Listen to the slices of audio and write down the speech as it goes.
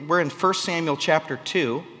We're in 1 Samuel chapter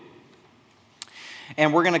 2,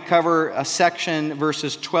 and we're going to cover a section,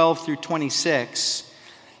 verses 12 through 26,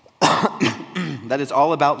 that is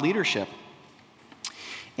all about leadership.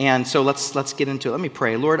 And so let's get into it. Let me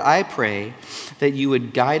pray. Lord, I pray that you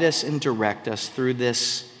would guide us and direct us through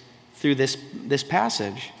this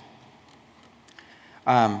passage.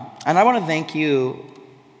 And I want to thank you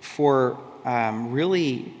for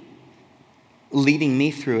really leading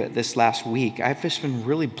me through it this last week. I've just been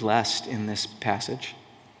really blessed in this passage.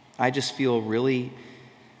 I just feel really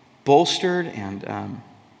bolstered and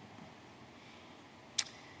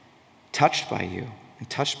touched by you and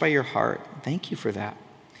touched by your heart. Thank you for that.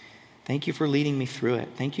 Thank you for leading me through it.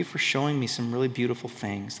 Thank you for showing me some really beautiful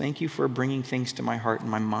things. Thank you for bringing things to my heart and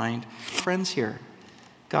my mind. Friends here,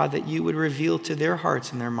 God, that you would reveal to their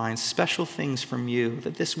hearts and their minds special things from you,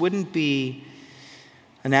 that this wouldn't be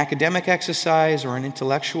an academic exercise or an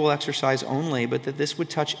intellectual exercise only, but that this would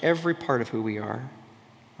touch every part of who we are.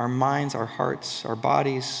 Our minds, our hearts, our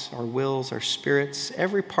bodies, our wills, our spirits,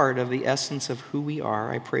 every part of the essence of who we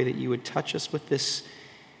are. I pray that you would touch us with this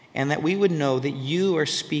and that we would know that you are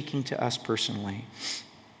speaking to us personally.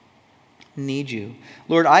 Need you.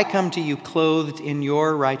 Lord, I come to you clothed in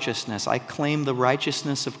your righteousness. I claim the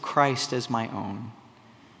righteousness of Christ as my own.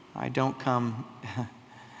 I don't come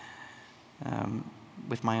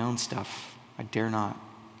with my own stuff. I dare not.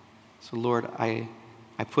 So Lord, I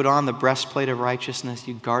put on the breastplate of righteousness.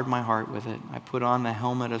 You guard my heart with it. I put on the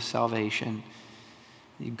helmet of salvation.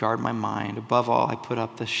 You guard my mind. Above all, I put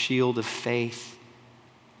up the shield of faith,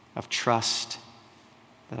 of trust,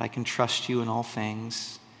 that I can trust you in all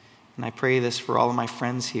things. And I pray this for all of my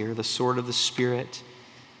friends here, the sword of the Spirit,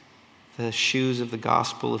 the shoes of the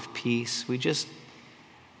gospel of peace. We just,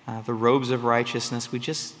 the robes of righteousness, we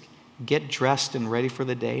just get dressed and ready for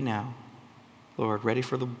the day now. Lord, ready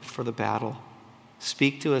for the battle.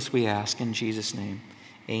 Speak to us, we ask, in Jesus' name.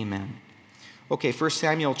 Amen. Okay, 1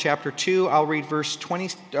 Samuel chapter 2, I'll read verse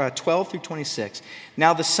 12 through 26.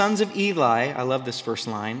 Now the sons of Eli, I love this first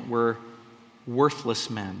line, were worthless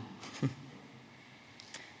men.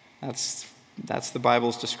 That's the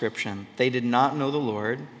Bible's description. They did not know the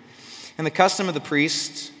Lord. And the custom of the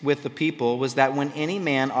priests with the people was that when any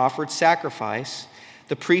man offered sacrifice,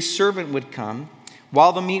 the priest's servant would come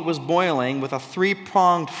while the meat was boiling with a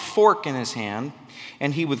three-pronged fork in his hand,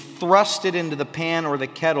 and he would thrust it into the pan or the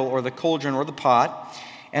kettle or the cauldron or the pot,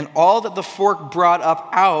 and all that the fork brought up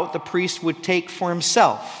out, the priest would take for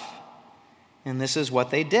himself. And this is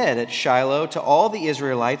what they did at Shiloh to all the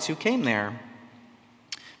Israelites who came there.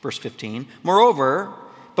 Verse 15, moreover,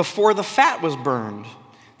 before the fat was burned,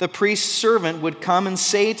 the priest's servant would come and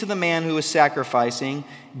say to the man who was sacrificing,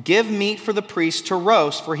 give meat for the priest to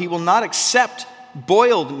roast, for he will not accept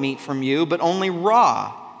boiled meat from you, but only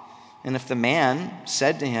raw. And if the man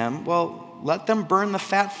said to him, well, let them burn the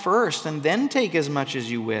fat first, and then take as much as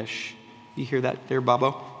you wish. You hear that there,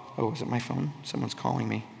 Bobo? Oh, is it my phone? Someone's calling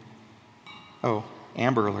me. Oh,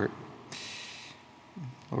 Amber Alert.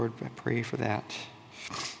 Lord, I pray for that.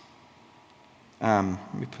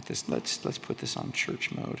 Let me put this. Let's put this on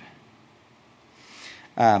church mode.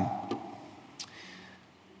 And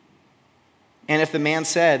if the man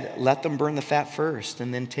said, "Let them burn the fat first,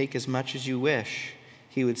 and then take as much as you wish,"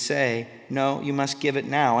 he would say, "No, you must give it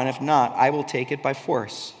now, and if not, I will take it by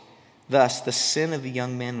force." Thus, the sin of the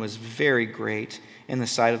young men was very great in the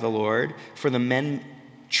sight of the Lord, for the men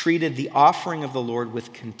treated the offering of the Lord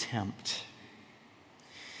with contempt.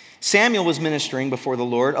 Samuel was ministering before the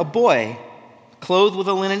Lord, a boy, clothed with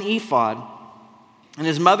a linen ephod. And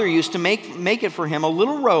his mother used to make it for him a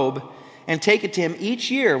little robe and take it to him each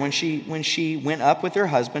year when she went up with her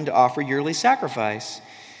husband to offer yearly sacrifice.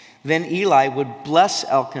 Then Eli would bless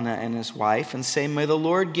Elkanah and his wife and say, "May the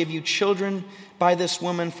Lord give you children by this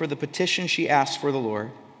woman for the petition she asked for the Lord."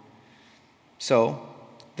 So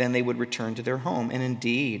then they would return to their home. And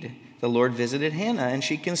indeed, the Lord visited Hannah, and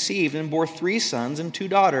she conceived and bore 3 sons and 2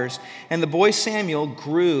 daughters. And the boy Samuel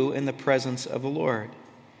grew in the presence of the Lord.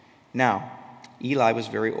 Now, Eli was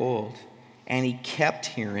very old, and he kept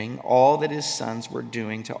hearing all that his sons were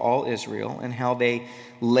doing to all Israel, and how they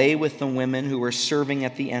lay with the women who were serving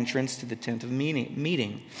at the entrance to the tent of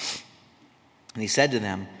meeting. And he said to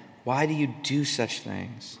them, "Why do you do such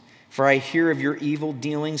things? For I hear of your evil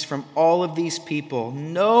dealings from all of these people.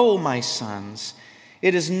 No, my sons,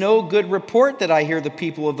 it is no good report that I hear the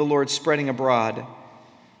people of the Lord spreading abroad.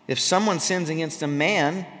 If someone sins against a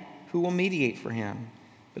man, who will mediate for him?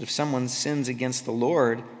 But if someone sins against the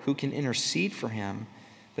Lord, who can intercede for him?"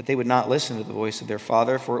 But they would not listen to the voice of their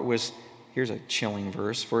father, for it was, here's a chilling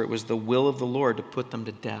verse, for it was the will of the Lord to put them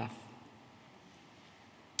to death.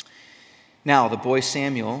 Now the boy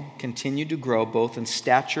Samuel continued to grow both in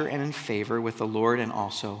stature and in favor with the Lord and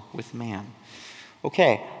also with man.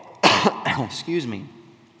 Okay, excuse me.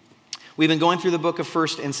 We've been going through the book of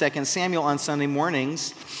 1st and 2nd Samuel on Sunday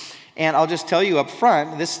mornings, and I'll just tell you up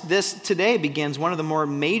front, this today begins one of the more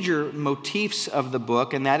major motifs of the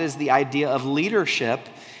book, and that is the idea of leadership,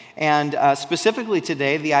 and specifically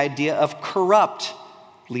today, the idea of corrupt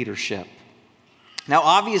leadership. Now,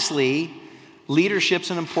 obviously,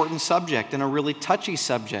 leadership's an important subject and a really touchy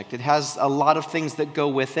subject. It has a lot of things that go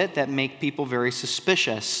with it that make people very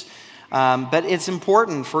suspicious. But it's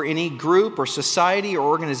important for any group or society or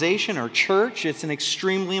organization or church. It's an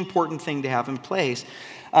extremely important thing to have in place.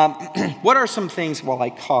 What are some things, while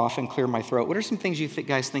I cough and clear my throat, what are some things you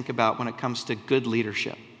guys think about when it comes to good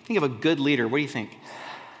leadership? Think of a good leader. What do you think?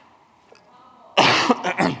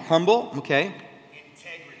 Humble, okay.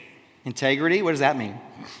 Integrity, what does that mean?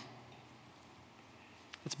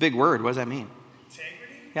 That's a big word. What does that mean?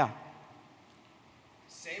 Integrity? Yeah.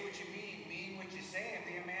 Say what you mean what you say, and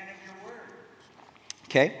be a man of your word.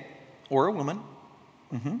 Okay. Or a woman.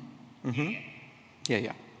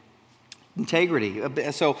 Yeah. Integrity.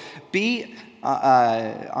 So be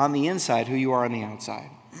on the inside who you are on the outside.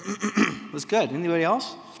 That's good. Anybody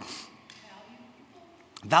else?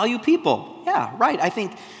 Value people. Yeah, right. I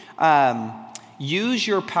think use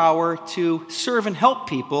your power to serve and help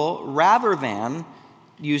people rather than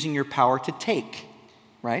using your power to take,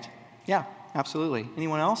 right? Yeah, absolutely.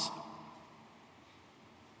 Anyone else?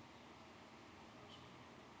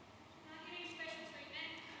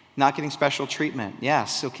 Not getting special treatment.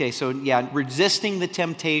 Yes. Okay. So yeah, resisting the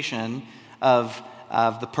temptation of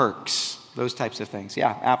the perks, those types of things.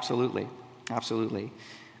 Yeah, absolutely.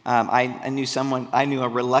 I knew a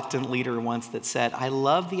reluctant leader once that said, "I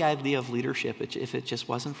love the idea of leadership if it just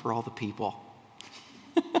wasn't for all the people."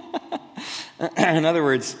 In other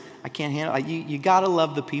words, I can't handle it. You got to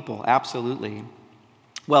love the people. Absolutely.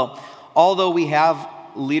 Well, although we have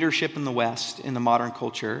leadership in the West, in the modern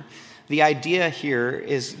culture, the idea here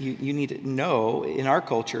is you need to know in our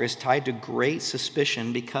culture is tied to great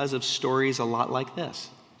suspicion because of stories a lot like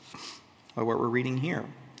this, or what we're reading here.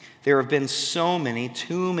 There have been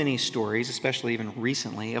too many stories, especially even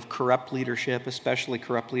recently, of corrupt leadership, especially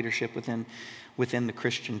corrupt leadership within the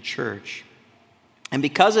Christian church. And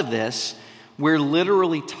because of this, we're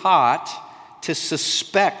literally taught to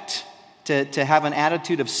suspect, to have an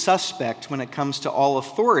attitude of suspect when it comes to all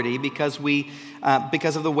authority because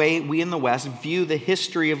of the way we in the West view the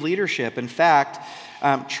history of leadership. In fact,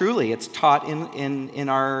 truly, it's taught in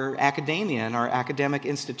our academia, in our academic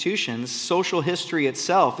institutions. Social history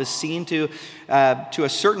itself is seen to a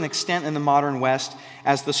certain extent in the modern West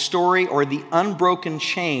as the story or the unbroken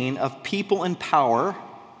chain of people in power,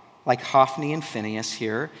 like Hophni and Phinehas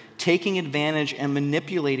here, taking advantage and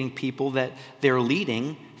manipulating people that they're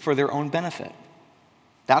leading for their own benefit.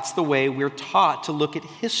 That's the way we're taught to look at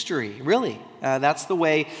history, really. That's the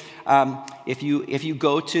way, if you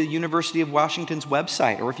go to University of Washington's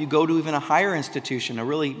website, or if you go to even a higher institution, a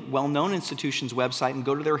really well-known institution's website, and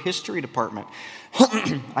go to their history department.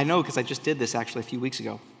 I know because I just did this actually a few weeks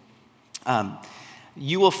ago.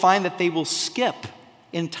 You will find that they will skip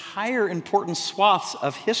entire important swaths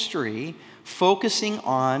of history focusing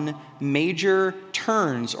on major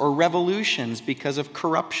turns or revolutions because of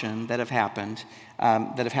corruption that have happened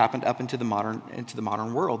up into the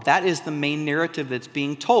modern world. That is the main narrative that's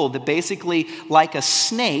being told, that basically, like a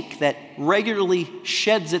snake that regularly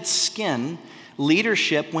sheds its skin,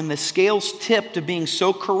 leadership, when the scales tip to being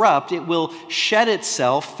so corrupt, it will shed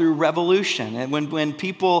itself through revolution. And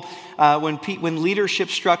when leadership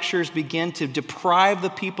structures begin to deprive the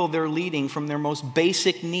people they're leading from their most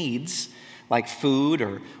basic needs, like food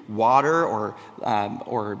or water or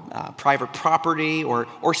private property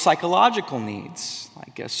or psychological needs,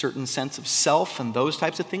 like a certain sense of self and those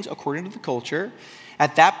types of things, according to the culture,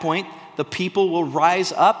 at that point, the people will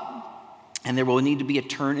rise up and there will need to be a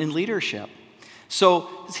turn in leadership. So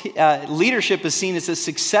leadership is seen as a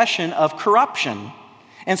succession of corruption.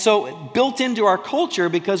 And so built into our culture,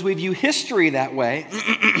 because we view history that way,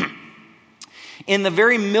 in the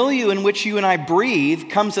very milieu in which you and I breathe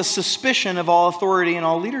comes a suspicion of all authority and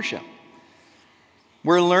all leadership.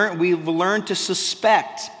 We've learned to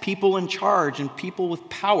suspect people in charge and people with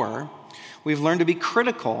power. We've learned to be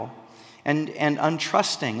critical and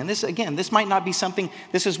untrusting. And this might not be something,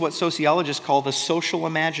 this is what sociologists call the social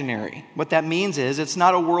imaginary. What that means is it's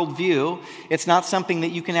not a worldview, it's not something that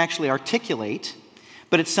you can actually articulate,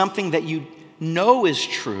 but it's something that you know is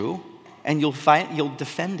true and you'll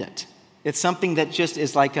defend it. It's something that just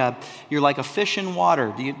is you're like a fish in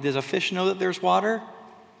water. Does a fish know that there's water?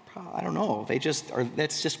 I don't know.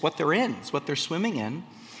 That's just what they're in. It's what they're swimming in.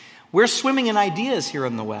 We're swimming in ideas here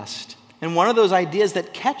in the West. And one of those ideas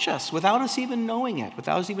that catch us without us even knowing it,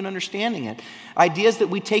 without us even understanding it, ideas that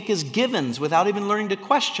we take as givens without even learning to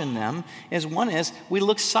question them, is we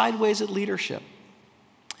look sideways at leadership.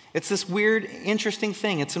 It's this weird, interesting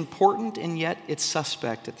thing. It's important and yet it's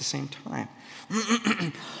suspect at the same time.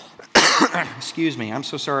 Excuse me. I'm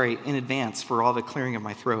so sorry in advance for all the clearing of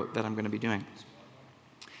my throat that I'm going to be doing.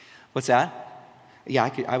 What's that? Yeah,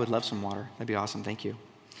 I would love some water. That'd be awesome. Thank you.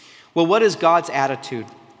 Well, what is God's attitude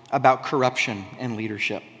about corruption and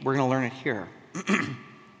leadership? We're going to learn it here.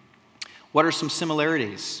 What are some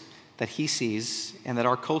similarities that he sees and that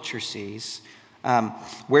our culture sees?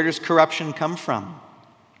 Where does corruption come from?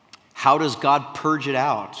 How does God purge it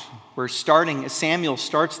out? Samuel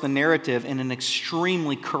starts the narrative in an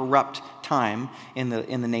extremely corrupt time in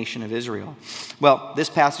the nation of Israel. Well, this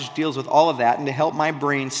passage deals with all of that, and to help my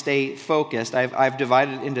brain stay focused, I've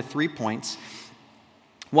divided it into 3 points.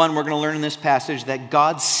 One, we're going to learn in this passage that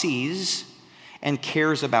God sees and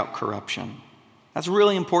cares about corruption. That's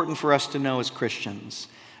really important for us to know as Christians.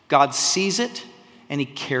 God sees it and he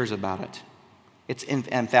cares about it. It's in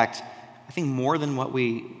fact, I think more than what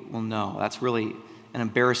we will know. That's really an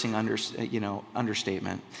embarrassing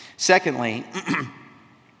understatement. Secondly,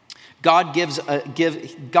 God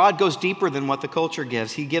goes deeper than what the culture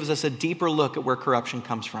gives. He gives us a deeper look at where corruption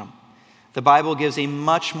comes from. The Bible gives a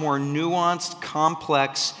much more nuanced,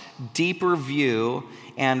 complex, deeper view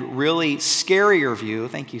and really scarier view.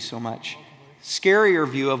 Thank you so much. Scarier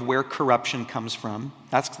view of where corruption comes from.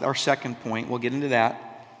 That's our second point. We'll get into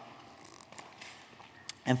that.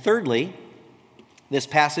 And thirdly, this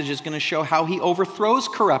passage is going to show how he overthrows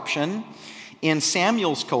corruption in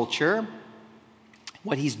Samuel's culture,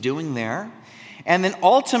 what he's doing there, and then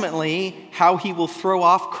ultimately how he will throw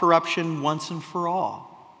off corruption once and for all.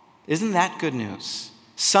 Isn't that good news?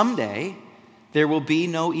 Someday, there will be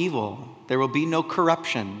no evil. There will be no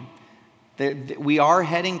corruption. We are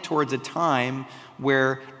heading towards a time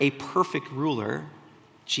where a perfect ruler,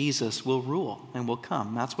 Jesus, will rule and will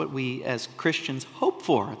come. That's what we as Christians hope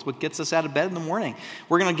for. It's what gets us out of bed in the morning.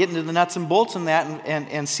 We're going to get into the nuts and bolts in that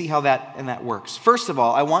and see how that works. First of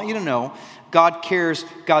all, I want you to know God cares,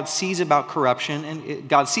 God sees about corruption, and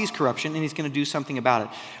God sees corruption, and he's going to do something about it.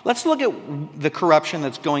 Let's look at the corruption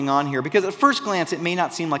that's going on here, because at first glance, it may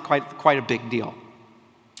not seem like quite a big deal.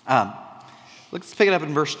 Let's pick it up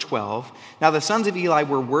in verse 12. Now the sons of Eli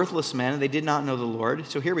were worthless men, and they did not know the Lord.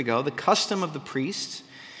 So here we go. The custom of the priests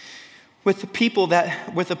with the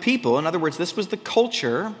people, in other words, this was the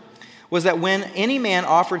culture, was that when any man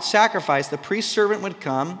offered sacrifice, the priest's servant would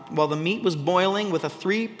come while the meat was boiling with a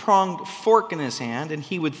 3-pronged fork in his hand, and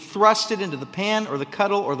he would thrust it into the pan or the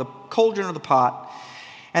kettle or the cauldron or the pot,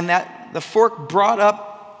 and that the fork brought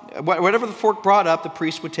up, whatever the fork brought up, the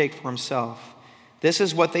priest would take for himself. This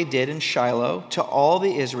is what they did in Shiloh to all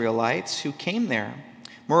the Israelites who came there.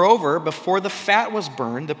 Moreover, before the fat was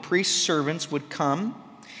burned, the priest's servants would come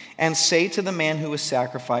and say to the man who was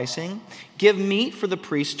sacrificing, "Give meat for the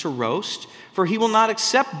priest to roast, for he will not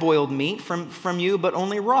accept boiled meat from you, but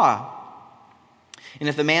only raw." And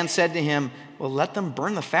if the man said to him, "Well, let them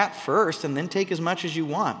burn the fat first and then take as much as you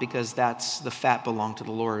want, because that's the fat belonged to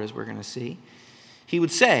the Lord," as we're going to see, he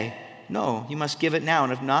would say, "No, you must give it now,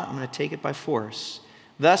 and if not, I'm going to take it by force."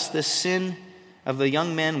 Thus the sin of the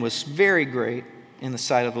young men was very great in the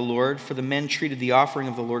sight of the Lord, for the men treated the offering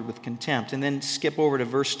of the Lord with contempt. And then skip over to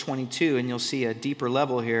verse 22, and you'll see a deeper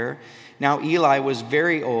level here. Now Eli was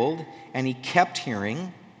very old, and he kept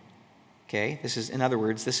hearing. Okay, in other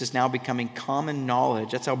words, this is now becoming common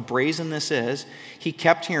knowledge. That's how brazen this is. He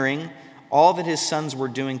kept hearing all that his sons were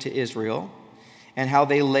doing to Israel, and how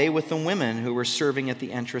they lay with the women who were serving at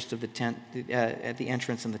the entrance of the tent, at the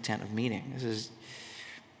entrance in the tent of meeting. This is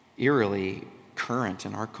eerily current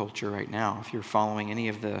in our culture right now. If you're following any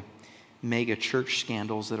of the mega church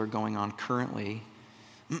scandals that are going on currently,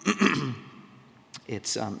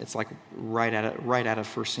 it's like right out of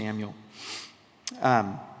 1 Samuel.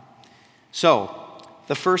 So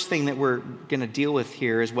the first thing that we're going to deal with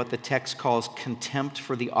here is what the text calls contempt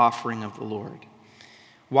for the offering of the Lord.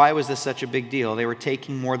 Why was this such a big deal? They were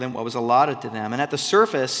taking more than what was allotted to them. And at the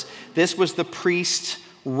surface, this was the priest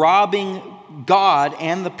robbing God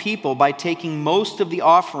and the people by taking most of the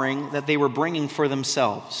offering that they were bringing for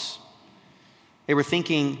themselves. They were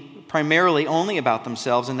thinking primarily only about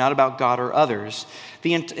themselves and not about God or others.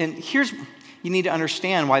 And here's, you need to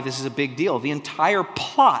understand why this is a big deal. The entire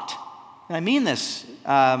plot, and I mean this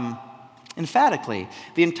emphatically,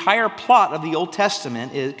 the entire plot of the Old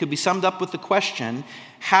Testament could be summed up with the question,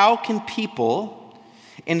 how can people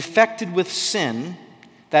infected with sin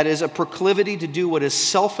that is a proclivity to do what is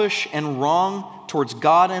selfish and wrong towards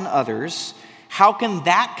God and others, how can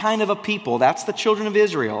that kind of a people, that's the children of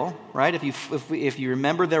Israel, right? If you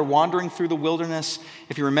remember they're wandering through the wilderness,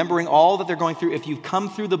 if you're remembering all that they're going through, if you've come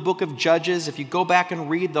through the book of Judges, if you go back and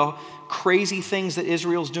read the crazy things that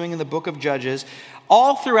Israel's doing in the book of Judges,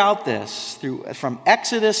 all throughout this, from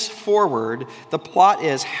Exodus forward, the plot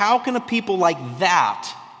is, how can a people like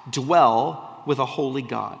that dwell with a holy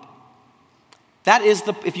God? That is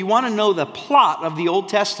if you want to know the plot of the Old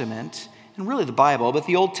Testament, and really the Bible, but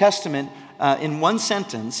the Old Testament in one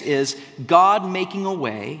sentence is God making a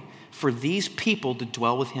way for these people to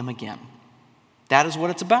dwell with him again. That is what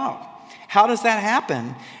it's about. How does that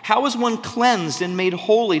happen? How is one cleansed and made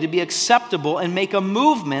holy to be acceptable and make a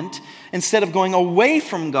movement instead of going away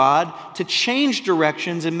from God to change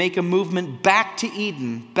directions and make a movement back to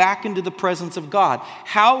Eden, back into the presence of God?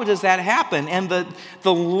 How does that happen? And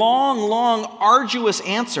the long, arduous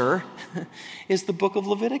answer is the book of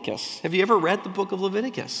Leviticus. Have you ever read the book of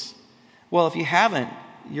Leviticus? Well, if you haven't,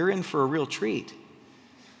 you're in for a real treat.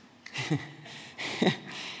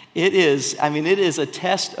 It is a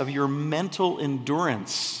test of your mental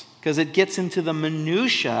endurance because it gets into the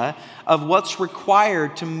minutia of what's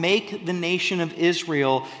required to make the nation of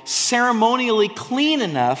Israel ceremonially clean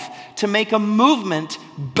enough to make a movement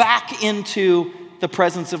back into the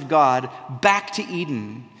presence of God, back to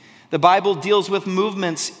Eden. The Bible deals with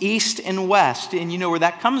movements east and west, and you know where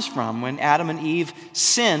that comes from. When Adam and Eve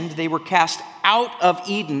sinned, they were cast out of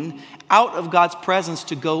Eden, out of God's presence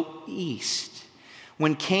to go east.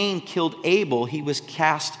 When Cain killed Abel, he was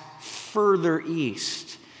cast further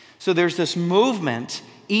east. So there's this movement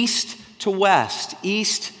east to west.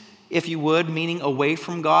 East, if you would, meaning away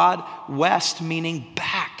from God. West, meaning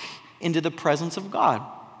back into the presence of God.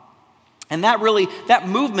 And that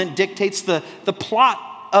movement dictates the plot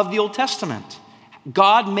of the Old Testament.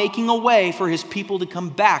 God making a way for his people to come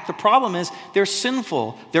back. The problem is they're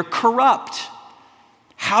sinful. They're corrupt.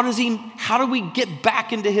 How do we get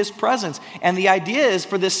back into his presence? And the idea is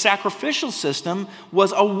for this sacrificial system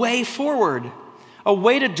was a way forward, a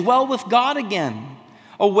way to dwell with God again,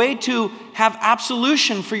 a way to have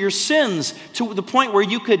absolution for your sins to the point where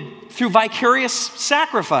you could, through vicarious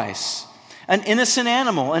sacrifice, an innocent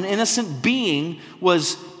animal, an innocent being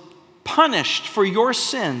was punished for your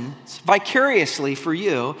sins vicariously for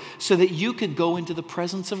you so that you could go into the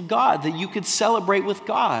presence of God, that you could celebrate with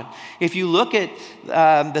God. If you look at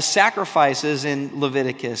the sacrifices in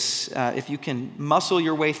Leviticus, if you can muscle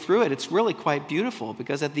your way through it, it's really quite beautiful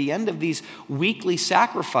because at the end of these weekly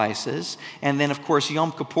sacrifices, and then of course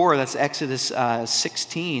Yom Kippur, that's Exodus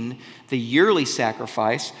 16, the yearly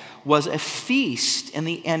sacrifice, was a feast. And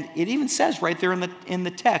it even says right there in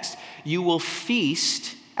the text, you will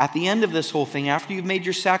feast at the end of this whole thing, after you've made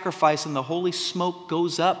your sacrifice and the holy smoke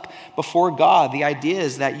goes up before God. The idea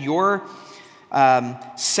is that your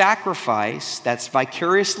sacrifice, that's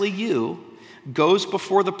vicariously you, goes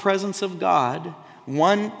before the presence of God.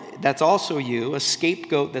 One that's also you, a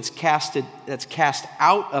scapegoat that's cast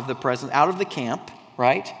out of the presence, out of the camp,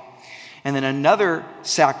 right? And then another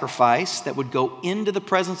sacrifice that would go into the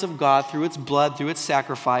presence of God through its blood, through its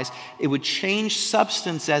sacrifice. It would change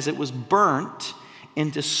substance as it was burnt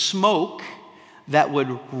into smoke that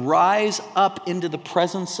would rise up into the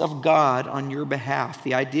presence of God on your behalf.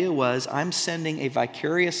 The idea was, I'm sending a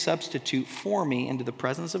vicarious substitute for me into the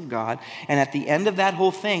presence of God. And at the end of that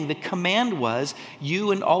whole thing, the command was,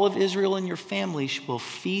 you and all of Israel and your families will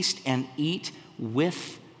feast and eat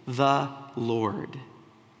with the Lord.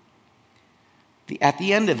 At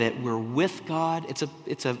the end of it, we're with God.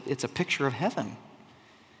 It's a picture of heaven.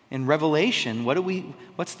 In Revelation,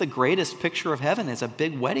 what's the greatest picture of heaven? It's a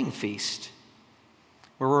big wedding feast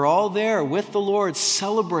where we're all there with the Lord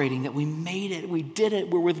celebrating that we made it, we did it,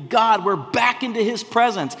 we're with God, we're back into his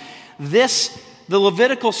presence. The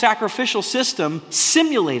Levitical sacrificial system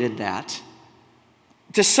simulated that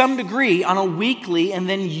to some degree on a weekly and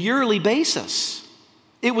then yearly basis.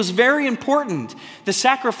 It was very important. The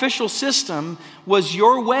sacrificial system was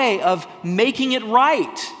your way of making it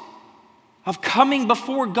right, of coming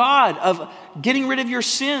before God, of getting rid of your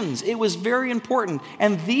sins. It was very important.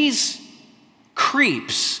 And these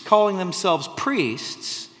creeps, calling themselves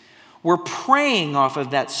priests, were preying off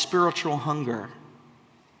of that spiritual hunger.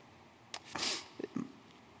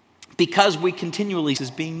 Because we continually is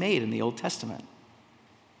being made in the Old Testament.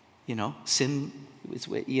 Sin,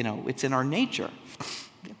 it's in our nature.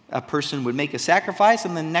 A person would make a sacrifice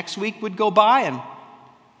and then next week would go by and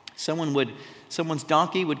someone's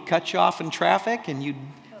donkey would cut you off in traffic and you'd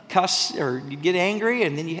cuss or you'd get angry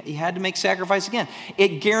and then you had to make sacrifice again.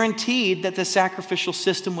 It guaranteed that the sacrificial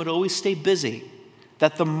system would always stay busy.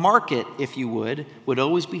 that the market, if you would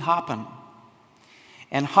always be hopping.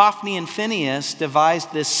 And Hophni and Phinehas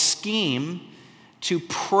devised this scheme to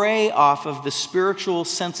prey off of the spiritual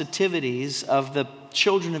sensitivities of the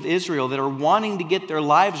children of Israel that are wanting to get their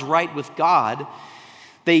lives right with God.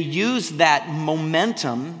 They use that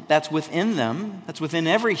momentum that's within them, that's within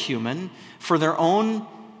every human, for their own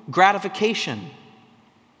gratification.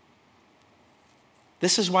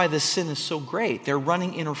 This is why this sin is so great. They're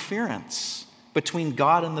running interference between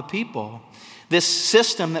God and the people. This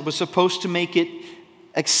system that was supposed to make it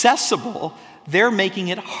accessible, they're making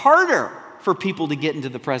it harder for people to get into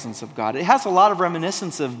the presence of God. It has a lot of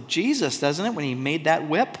reminiscence of Jesus, doesn't it? When he made that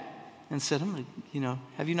whip and said,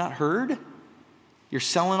 have you not heard? You're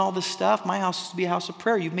selling all this stuff. My house is to be a house of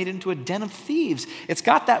prayer. You've made it into a den of thieves. It's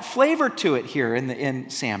got that flavor to it here in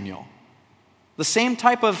Samuel. The same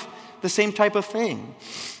type of thing.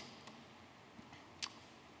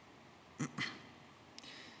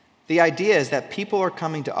 The idea is that people are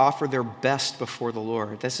coming to offer their best before the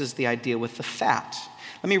Lord. This is the idea with the fat.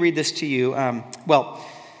 Let me read this to you.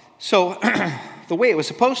 So the way it was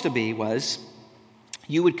supposed to be was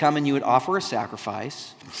you would come and you would offer a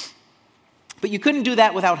sacrifice, but you couldn't do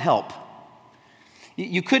that without help.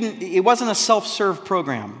 You couldn't, it wasn't a self-serve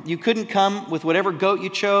program. You couldn't come with whatever goat you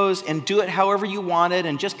chose and do it however you wanted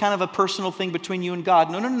and just kind of a personal thing between you and God.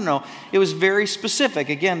 No. It was very specific.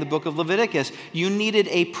 Again, the book of Leviticus. You needed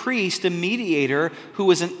a priest, a mediator, who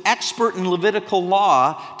was an expert in Levitical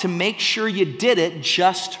law to make sure you did it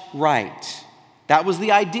just right. That was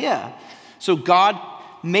the idea. So God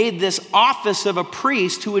made this office of a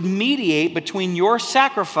priest who would mediate between your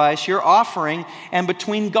sacrifice, your offering, and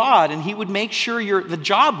between God. And he would make sure the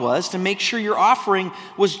job was to make sure your offering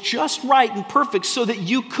was just right and perfect so that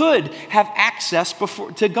you could have access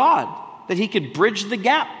to God, that he could bridge the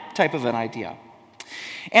gap type of an idea.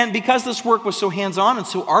 And because this work was so hands-on and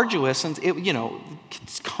so arduous, and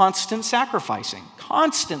it's constant sacrificing,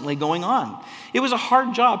 constantly going on. It was a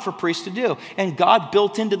hard job for priests to do. And God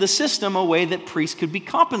built into the system a way that priests could be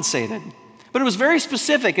compensated. But it was very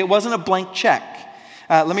specific. It wasn't a blank check.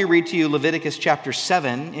 Let me read to you Leviticus chapter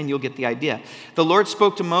 7, and you'll get the idea. The Lord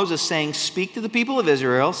spoke to Moses, saying, "Speak to the people of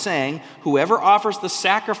Israel, saying, whoever offers the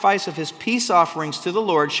sacrifice of his peace offerings to the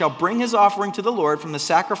Lord shall bring his offering to the Lord from the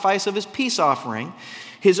sacrifice of his peace offering.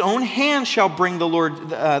 His own hand shall bring the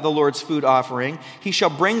Lord's food offering. He shall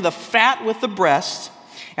bring the fat with the breast,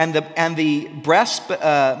 and the breast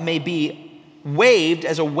may be waved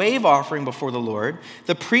as a wave offering before the Lord.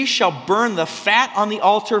 The priest shall burn the fat on the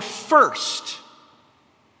altar first."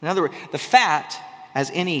 In other words, the fat, as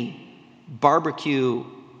any barbecue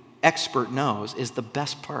expert knows, is the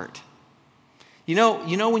best part. You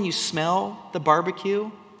know when you smell the barbecue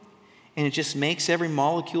and it just makes every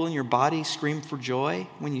molecule in your body scream for joy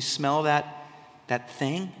when you smell that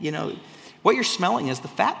thing? What you're smelling is the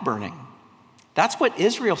fat burning. That's what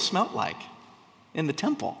Israel smelled like in the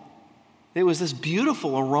temple. It was this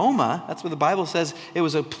beautiful aroma. That's what the Bible says. It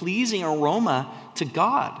was a pleasing aroma to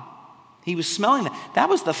God. He was smelling that. That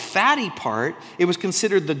was the fatty part. It was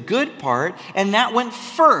considered the good part, and that went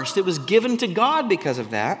first. It was given to God because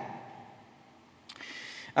of that.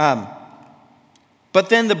 But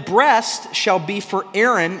then the breast shall be for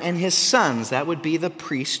Aaron and his sons. That would be the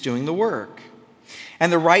priests doing the work.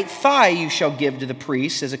 And the right thigh you shall give to the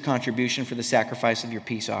priest as a contribution for the sacrifice of your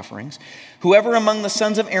peace offerings. Whoever among the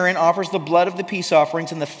sons of Aaron offers the blood of the peace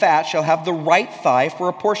offerings and the fat shall have the right thigh for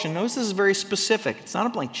a portion. Notice this is very specific. It's not a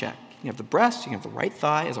blank check. You have the breast, you have the right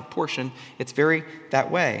thigh as a portion. It's very that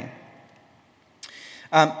way.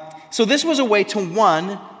 So this was a way to,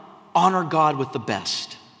 one, honor God with the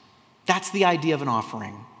best. That's the idea of an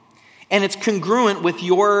offering. And it's congruent with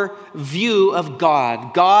your view of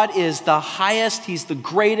God. God is the highest, he's the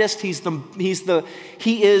greatest, he is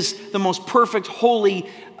the most perfect, holy,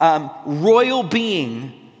 royal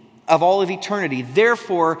being of all of eternity.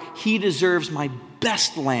 Therefore, he deserves my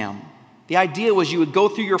best lamb. The idea was you would go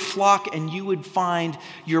through your flock and you would find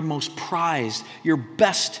your most prized, your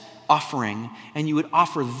best offering, and you would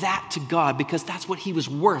offer that to God because that's what he was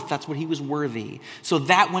worth, that's what he was worthy. So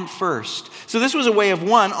that went first. So this was a way of,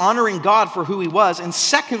 one, honoring God for who he was, and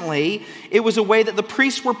secondly, it was a way that the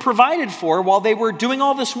priests were provided for while they were doing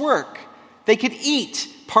all this work. They could eat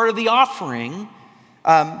part of the offering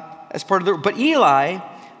as part of the... But Eli,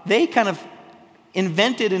 they kind of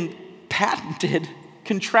invented and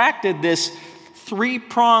contracted this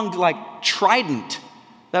three-pronged trident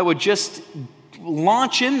that would just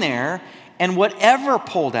launch in there, and whatever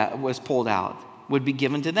was pulled out would be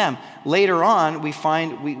given to them. Later on, we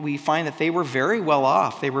find that they were very well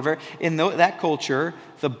off. They were in that culture.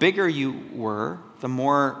 The bigger you were, the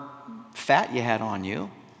more fat you had on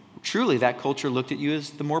you. Truly, that culture looked at you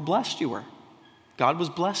as the more blessed you were. God was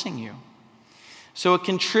blessing you. So it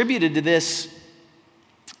contributed to this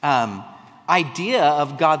idea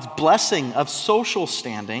of God's blessing of social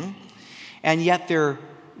standing, and yet they're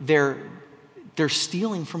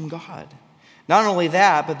stealing from God. Not only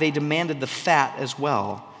that, but they demanded the fat as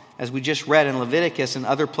well. As we just read in Leviticus and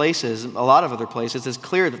other places, a lot of other places, it's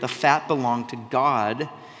clear that the fat belonged to God.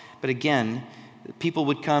 But again, people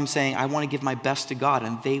would come saying, I want to give my best to God.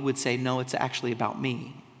 And they would say, no, it's actually about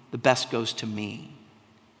me. The best goes to me.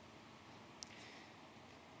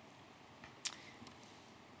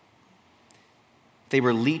 They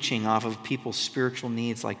were leeching off of people's spiritual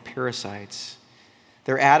needs like parasites.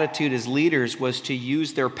 Their attitude as leaders was to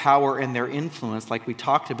use their power and their influence, like we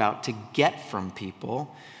talked about, to get from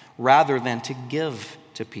people rather than to give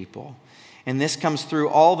to people. And this comes through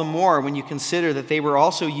all the more when you consider that they were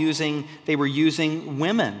also using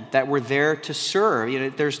women that were there to serve. You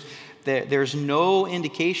know, there's no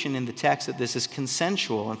indication in the text that this is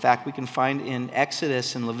consensual. In fact, we can find in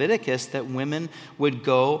Exodus and Leviticus that women would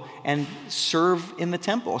go and serve in the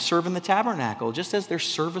temple, serve in the tabernacle, just as their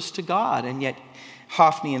service to God. And yet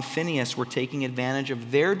Hophni and Phinehas were taking advantage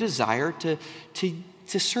of their desire to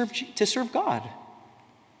serve God.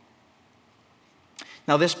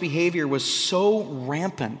 Now, this behavior was so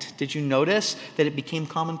rampant, did you notice, that it became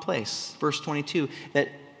commonplace? Verse 22, that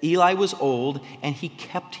Eli was old and he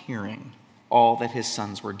kept hearing all that his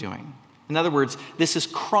sons were doing. In other words, this is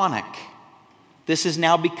chronic. This has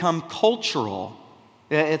now become cultural.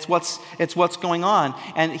 It's what's going on.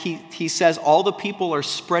 And he says all the people are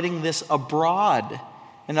spreading this abroad.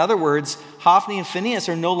 In other words, Hophni and Phinehas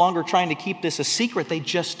are no longer trying to keep this a secret. They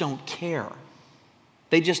just don't care.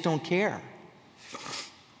 They just don't care.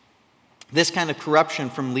 This kind of corruption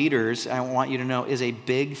from leaders, I want you to know, is a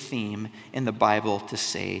big theme in the Bible, to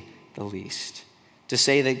say the least. To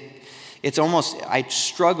say that it's almost, I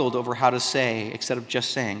struggled over how to say, instead of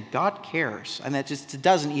just saying, God cares. And that just it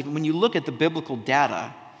doesn't even, when you look at the biblical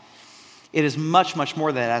data, it is much, much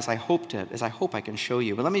more than as I hope I can show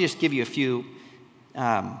you. But let me just give you a few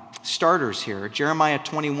starters here. Jeremiah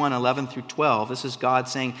 21:11-12. This is God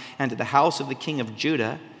saying, and to the house of the king of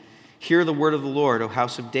Judah, hear the word of the Lord, O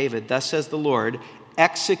house of David. Thus says the Lord,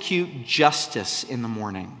 execute justice in the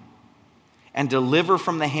morning and deliver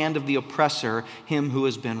from the hand of the oppressor him who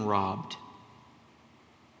has been robbed.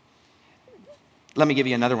 Let me give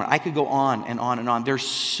you another one. I could go on and on and on. There's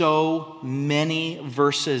so many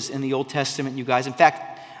verses in the Old Testament, you guys. In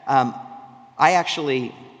fact, I actually,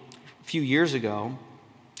 a few years ago,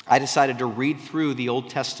 I decided to read through the Old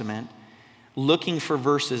Testament looking for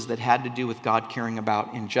verses that had to do with God caring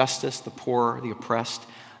about injustice, the poor, the oppressed.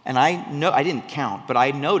 And I didn't count, but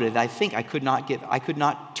I noted, I think I could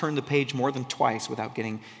not turn the page more than twice without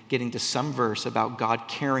getting to some verse about God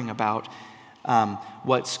caring about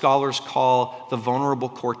what scholars call the vulnerable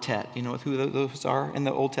quartet. You know who those are in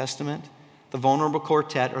the Old Testament? The vulnerable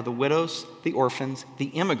quartet are the widows, the orphans, the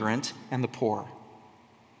immigrant, and the poor.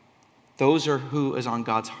 Those are who is on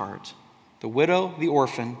God's heart. The widow, the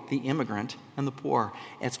orphan, the immigrant, and the poor.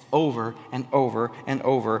 It's over and over and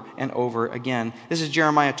over and over again. This is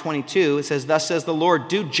Jeremiah 22. It says, thus says the Lord,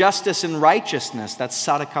 do justice and righteousness. That's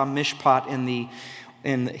tzedakah mishpat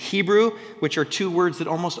in the Hebrew, which are two words that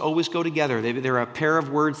almost always go together. They're a pair of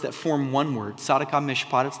words that form one word. Tzedakah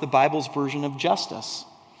mishpat, it's the Bible's version of justice.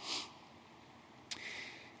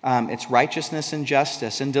 It's righteousness and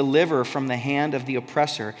justice, and deliver from the hand of the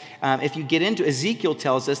oppressor. If you get into, Ezekiel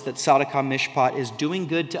tells us that tzedakah mishpat is doing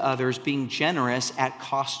good to others, being generous at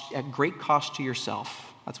great cost to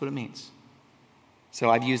yourself. That's what it means. So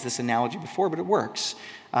I've used this analogy before, but it works.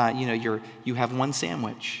 You have one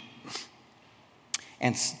sandwich,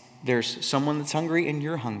 and there's someone that's hungry and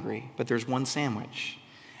you're hungry, but there's one sandwich.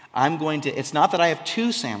 It's not that I have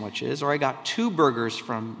two sandwiches or I got two burgers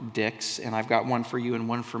from Dick's and I've got one for you and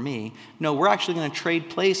one for me. No, we're actually going to trade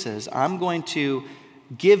places. I'm going to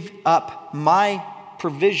give up my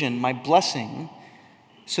provision, my blessing,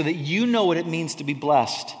 so that you know what it means to be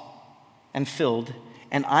blessed and filled.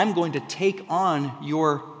 And I'm going to take on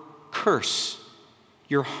your curse,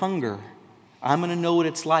 your hunger. I'm going to know what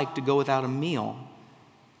it's like to go without a meal.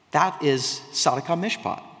 That is tzedakah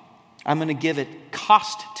mishpat. I'm going to give it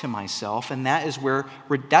cost to myself, and that's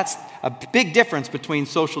a big difference between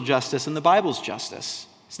social justice and the Bible's justice.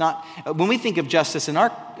 It's not, when we think of justice in our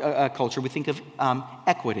culture, we think of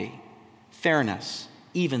equity, fairness,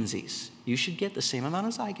 evensies. You should get the same amount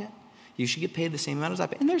as I get. You should get paid the same amount as I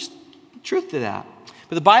pay. And there's truth to that.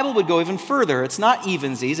 But the Bible would go even further. It's not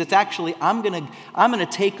evensies. It's actually, I'm going to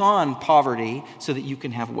take on poverty so that you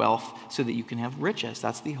can have wealth, so that you can have riches.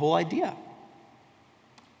 That's the whole idea.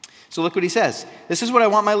 So look what he says. This is what I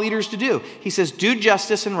want my leaders to do. He says, do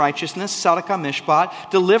justice and righteousness, tzedakah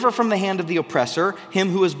mishpat, deliver from the hand of the oppressor, him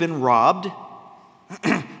who has been robbed.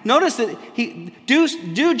 Notice that he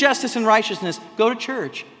do justice and righteousness, go to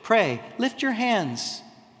church, pray, lift your hands,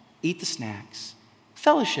 eat the snacks,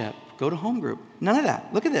 fellowship, go to home group. None of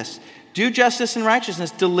that. Look at this. Do justice and righteousness,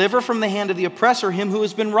 deliver from the hand of the oppressor, him who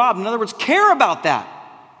has been robbed. In other words, care about that.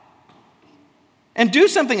 And do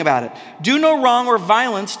something about it. Do no wrong or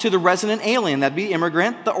violence to the resident alien, that'd be the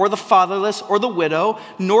immigrant, or the fatherless, or the widow,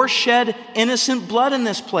 nor shed innocent blood in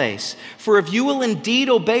this place. For if you will indeed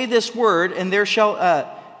obey this word, and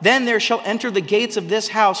then there shall enter the gates of this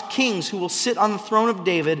house kings who will sit on the throne of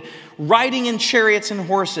David, riding in chariots and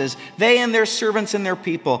horses, they and their servants and their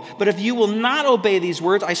people. But if you will not obey these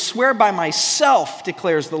words, I swear by myself,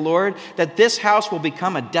 declares the Lord, that this house will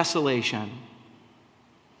become a desolation.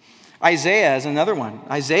 Isaiah is another one.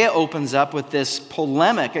 Isaiah opens up with this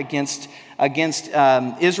polemic against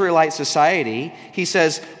Israelite society. He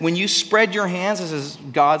says, when you spread your hands, this is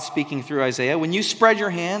God speaking through Isaiah, when you spread your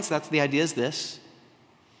hands, that's the idea is this,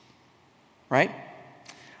 right?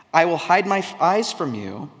 I will hide my eyes from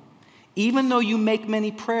you, even though you make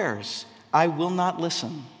many prayers, I will not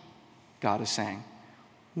listen, God is saying.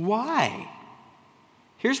 Why?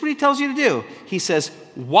 Here's what he tells you to do. He says,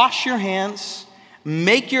 wash your hands,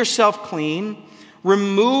 make yourself clean,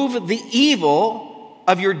 remove the evil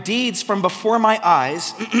of your deeds from before my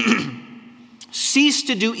eyes, cease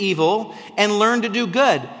to do evil, and learn to do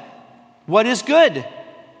good. What is good?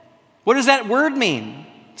 What does that word mean?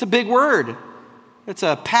 It's a big word. It's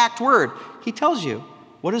a packed word. He tells you,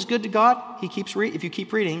 what is good to God? If you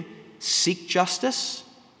keep reading, seek justice,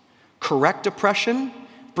 correct oppression,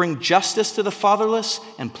 bring justice to the fatherless,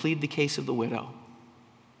 and plead the case of the widow.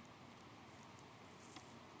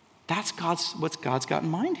 That's what God's got in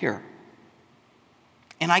mind here.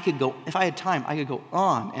 And I could go, if I had time, I could go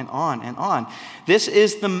on and on and on. This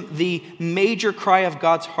is the major cry of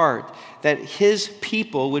God's heart, that his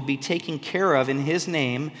people would be taken care of in his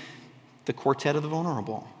name, the quartet of the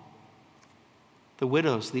vulnerable, the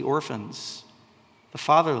widows, the orphans, the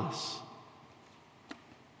fatherless,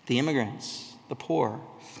 the immigrants, the poor.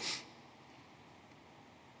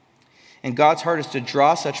 And God's heart is to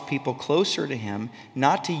draw such people closer to him,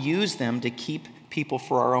 not to use them to keep people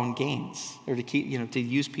for our own gains, or to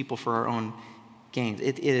use people for our own gains.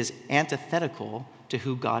 It is antithetical to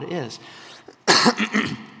who God is.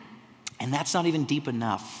 And that's not even deep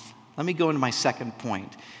enough. Let me go into my second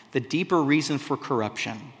point, the deeper reason for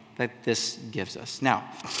corruption that this gives us. Now,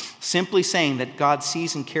 simply saying that God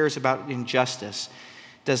sees and cares about injustice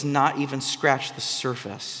does not even scratch the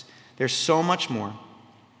surface. There's so much more.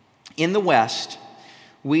 In the West,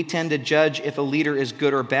 we tend to judge if a leader is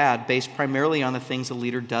good or bad based primarily on the things a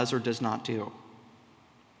leader does or does not do.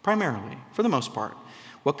 Primarily, for the most part.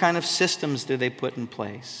 What kind of systems do they put in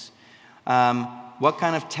place? What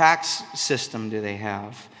kind of tax system do they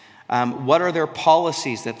have? What are their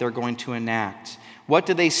policies that they're going to enact? What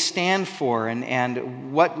do they stand for,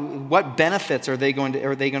 and what benefits are they going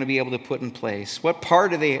to be able to put in place? What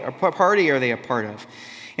party are they a part of?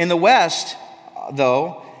 In the West,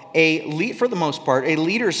 though, for the most part, a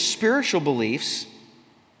leader's spiritual beliefs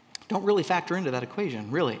don't really factor into that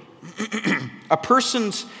equation, really. A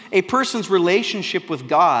person's relationship with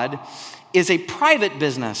God is a private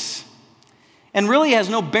business and really has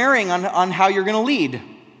no bearing on how you're going to lead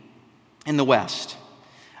in the West.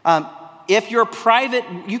 If you're private,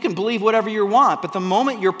 you can believe whatever you want, but the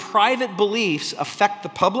moment your private beliefs affect the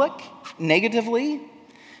public negatively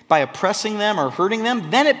by oppressing them or hurting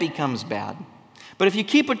them, then it becomes bad. But if you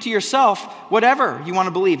keep it to yourself, whatever you want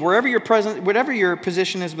to believe, whatever your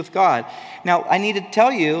position is with God. Now, I need to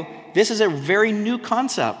tell you, this is a very new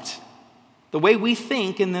concept. The way we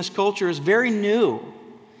think in this culture is very new.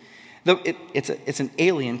 It's an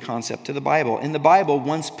alien concept to the Bible. In the Bible,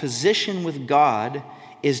 one's position with God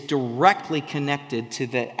is directly connected to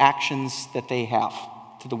the actions that they have,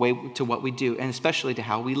 to what we do, and especially to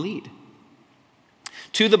how we lead.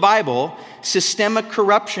 To the Bible, systemic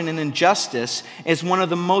corruption and injustice is one of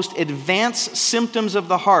the most advanced symptoms of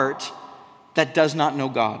the heart that does not know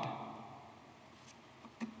God.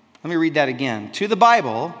 Let me read that again. To the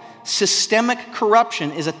Bible, systemic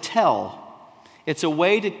corruption is a tell. It's a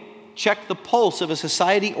way to check the pulse of a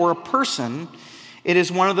society or a person. It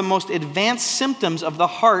is one of the most advanced symptoms of the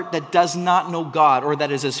heart that does not know God, or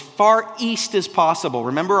that is as far east as possible.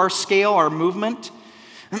 Remember our scale, our movement?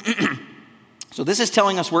 So this is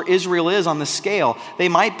telling us where Israel is on the scale. They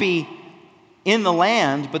might be in the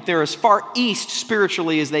land, but they're as far east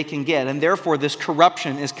spiritually as they can get, and therefore this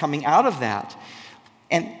corruption is coming out of that.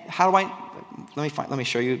 And how do let me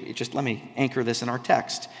show you, let me anchor this in our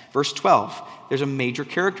text. Verse 12, there's a major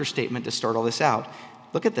character statement to start all this out.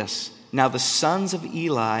 Look at this. Now the sons of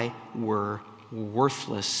Eli were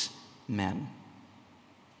worthless men.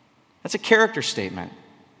 That's a character statement.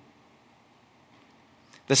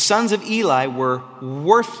 The sons of Eli were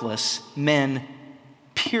worthless men,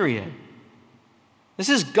 period. This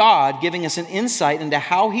is God giving us an insight into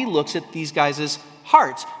how he looks at these guys'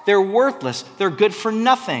 hearts. They're worthless. They're good for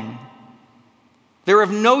nothing. They're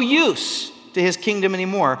of no use to his kingdom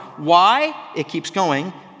anymore. Why? It keeps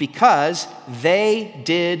going. Because they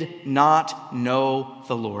did not know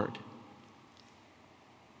the Lord.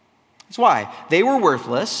 That's why. They were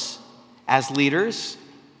worthless as leaders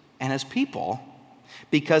and as people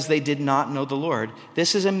because they did not know the Lord.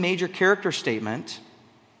 This is a major character statement.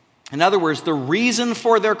 In other words, the reason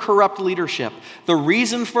for their corrupt leadership, the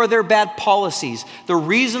reason for their bad policies, the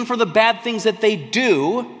reason for the bad things that they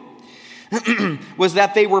do was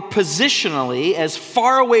that they were positionally as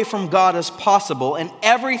far away from God as possible, and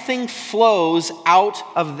everything flows out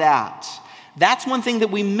of that. That's one thing that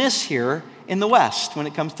we miss here in the West when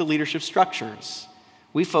it comes to leadership structures.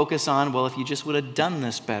 We focus on, well, if you just would have done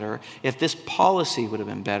this better, if this policy would have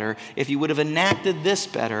been better, if you would have enacted this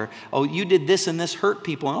better, oh, you did this and this hurt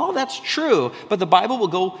people, and oh, that's true. But the Bible will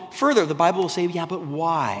go further. The Bible will say, yeah, but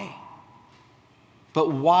why?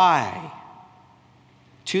 But why?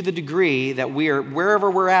 To the degree that we are,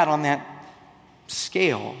 wherever we're at on that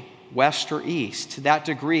scale, west or east, to that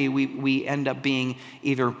degree, we end up being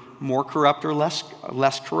either more corrupt or less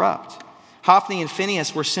corrupt. Hophni and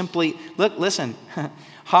Phinehas were simply,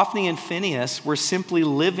 Hophni and Phinehas were simply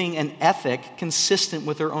living an ethic consistent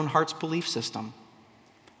with their own heart's belief system.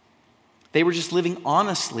 They were just living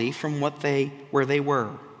honestly from where they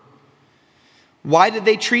were. Why did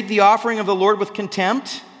they treat the offering of the Lord with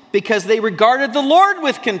contempt? Because they regarded the Lord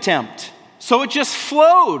with contempt. So it just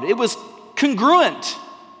flowed. It was congruent.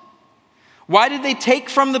 Why did they take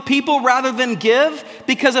from the people rather than give?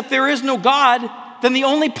 Because if there is no God, then the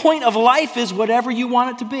only point of life is whatever you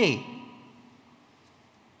want it to be.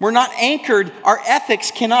 We're not anchored, our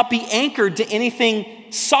ethics cannot be anchored to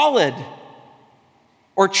anything solid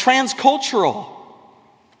or transcultural.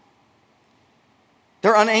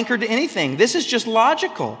 They're unanchored to anything. This is just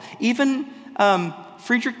logical. Even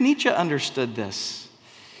Friedrich Nietzsche understood this.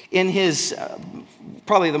 In his,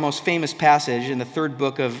 probably the most famous passage in the third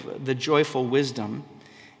book of The Joyful Wisdom,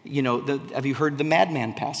 have you heard the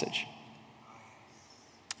madman passage?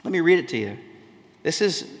 Let me read it to you. This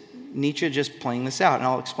is Nietzsche just playing this out, and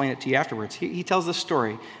I'll explain it to you afterwards. He tells this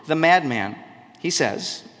story. The madman, he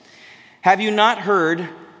says, "Have you not heard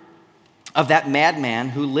of that madman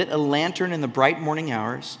who lit a lantern in the bright morning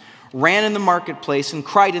hours, ran in the marketplace and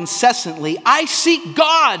cried incessantly, 'I seek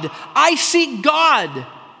God! I seek God!'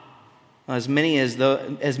 As many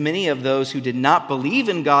of those who did not believe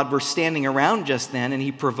in God were standing around just then, and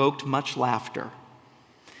he provoked much laughter.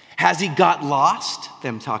 'Has he got lost?'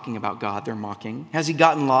 Them talking about God, they're mocking. 'Has he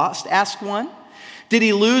gotten lost?' asked one. 'Did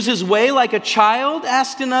he lose his way like a child?'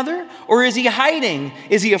 asked another. 'Or is he hiding?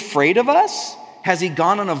 Is he afraid of us? Has he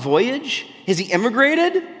gone on a voyage? Has he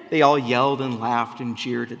immigrated?' They all yelled and laughed and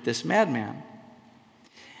jeered at this madman.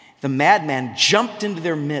 The madman jumped into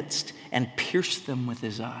their midst and pierced them with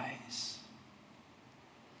his eyes.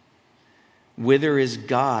 'Whither is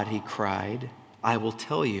God?' he cried. 'I will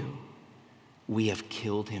tell you. We have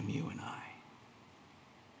killed him, you and I.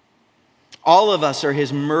 All of us are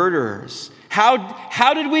his murderers.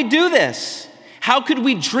 How did we do this? How could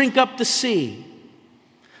we drink up the sea?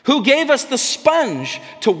 Who gave us the sponge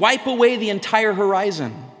to wipe away the entire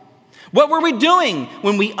horizon? What were we doing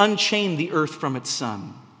when we unchained the earth from its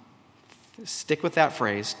sun?'" Stick with that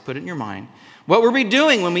phrase. Put it in your mind. What were we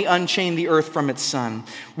doing when we unchained the earth from its sun?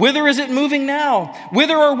 Whither is it moving now?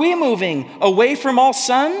 Whither are we moving? Away from all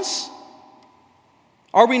suns?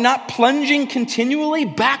 Are we not plunging continually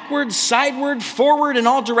backward, sideward, forward in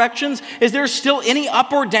all directions? Is there still any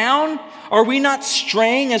up or down? Are we not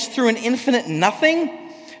straying as through an infinite nothing?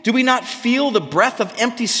 Do we not feel the breath of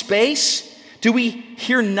empty space? Do we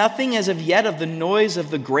hear nothing as of yet of the noise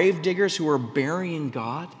of the grave diggers who are burying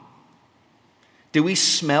God? Do we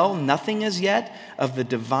smell nothing as yet of the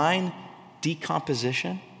divine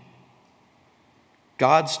decomposition?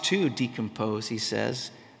 Gods too decompose, he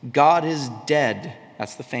says. God is dead.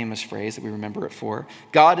 That's the famous phrase that we remember it for.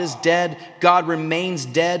 God is dead, God remains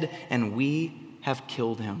dead, and we have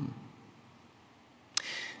killed him.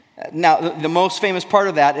 Now, the most famous part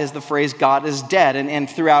of that is the phrase, God is dead. And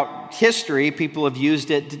throughout history, people have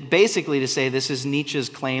used it basically to say this is Nietzsche's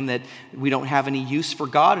claim that we don't have any use for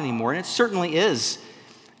God anymore. And it certainly is,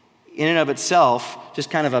 in and of itself, just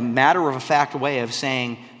kind of a matter-of-fact way of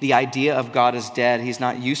saying the idea of God is dead, he's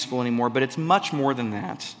not useful anymore, but it's much more than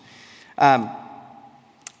that.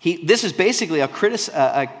 This is basically to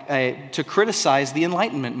criticize the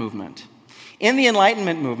Enlightenment movement. In the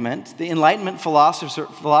Enlightenment movement, the Enlightenment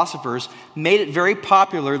philosophers made it very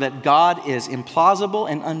popular that God is implausible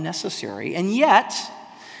and unnecessary, and yet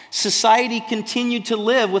society continued to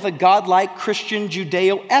live with a godlike Christian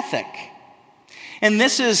Judeo ethic. And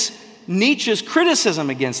this is Nietzsche's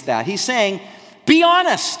criticism against that. He's saying, be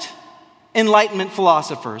honest, Enlightenment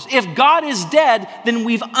philosophers. If God is dead, then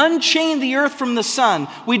we've unchained the earth from the sun.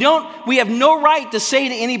 We have no right to say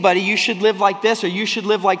to anybody, you should live like this or you should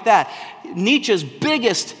live like that. Nietzsche's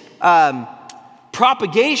biggest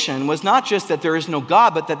propagation was not just that there is no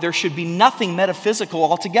God, but that there should be nothing metaphysical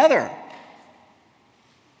altogether.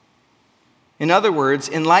 In other words,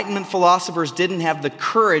 Enlightenment philosophers didn't have the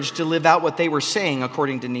courage to live out what they were saying,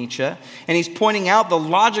 according to Nietzsche. And he's pointing out the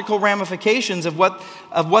logical ramifications of what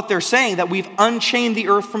they're saying, that we've unchained the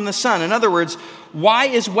earth from the sun. In other words, why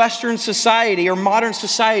is Western society or modern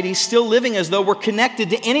society still living as though we're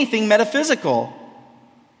connected to anything metaphysical?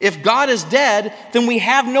 If God is dead, then we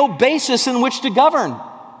have no basis in which to govern.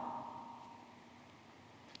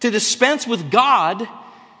 To dispense with God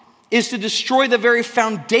is to destroy the very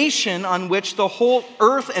foundation on which the whole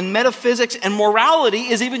earth and metaphysics and morality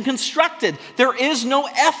is even constructed. There is no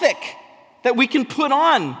ethic that we can put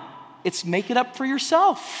on. It's make it up for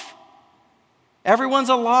yourself. Everyone's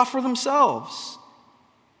a law for themselves.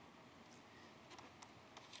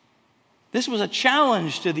 This was a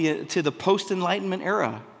challenge to the post-Enlightenment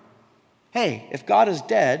era. Hey, if God is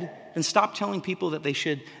dead, then stop telling people that they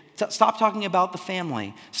should. Stop talking about the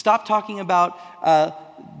family. Stop talking about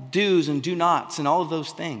do's and do nots and all of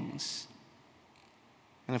those things.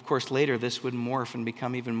 And of course, later this would morph and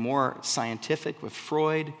become even more scientific with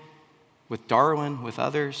Freud, with Darwin, with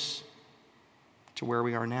others, to where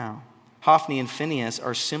we are now. Hophni and Phineas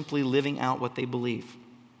are simply living out what they believe.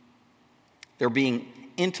 They're being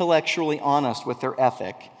intellectually honest with their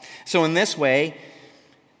ethic. So in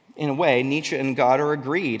a way, Nietzsche and God are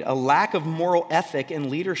agreed. A lack of moral ethic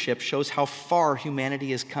and leadership shows how far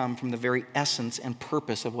humanity has come from the very essence and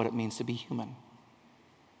purpose of what it means to be human.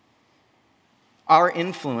 Our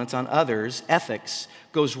influence on others, ethics,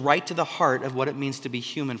 goes right to the heart of what it means to be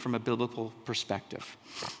human from a biblical perspective.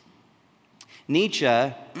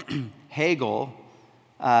 Nietzsche, Hegel,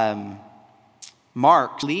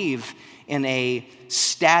 Marx believe in a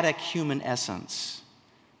static human essence.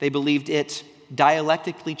 They believed it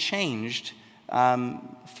dialectically changed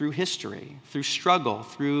through history, through struggle,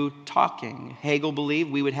 through talking. Hegel believed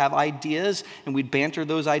we would have ideas and we'd banter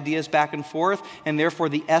those ideas back and forth, and therefore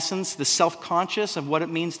the essence, the self-conscious of what it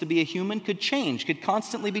means to be a human could change, could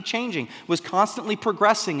constantly be changing, was constantly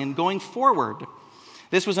progressing and going forward.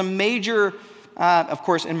 This was a major, of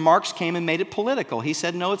course, and Marx came and made it political. He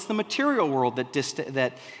said, no, it's the material world that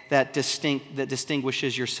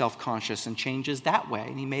distinguishes your self-conscious and changes that way.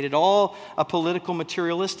 And he made it all a political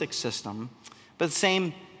materialistic system, but the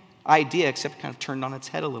same idea, except kind of turned on its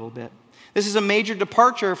head a little bit. This is a major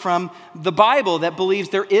departure from the Bible that believes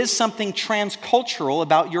there is something transcultural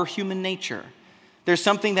about your human nature. There's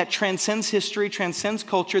something that transcends history, transcends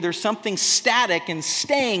culture. There's something static and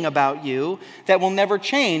staying about you that will never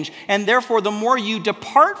change. And therefore, the more you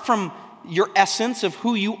depart from your essence of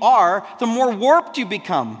who you are, the more warped you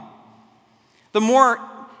become. The more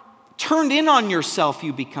turned in on yourself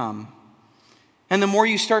you become. And the more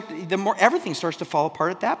everything starts to fall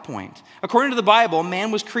apart at that point. According to the Bible,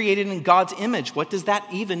 man was created in God's image. What does that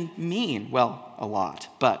even mean? Well, a lot,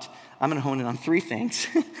 but I'm going to hone in on three things.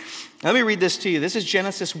 Let me read this to you. This is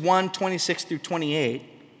Genesis 1, 26 through 28.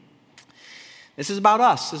 This is about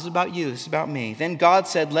us. This is about you. This is about me. Then God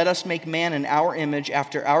said, let us make man in our image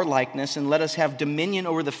after our likeness, and let us have dominion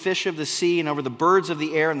over the fish of the sea and over the birds of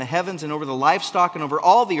the air and the heavens and over the livestock and over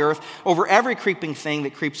all the earth, over every creeping thing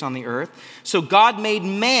that creeps on the earth. So God made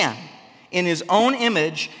man in his own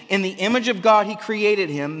image. In the image of God he created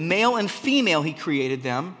him. Male and female he created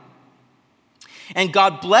them. And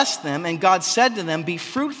God blessed them, and God said to them, be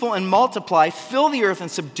fruitful and multiply, fill the earth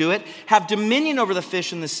and subdue it, have dominion over the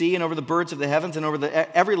fish in the sea and over the birds of the heavens and over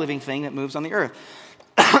every living thing that moves on the earth.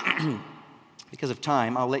 Because of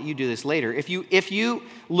time, I'll let you do this later. If you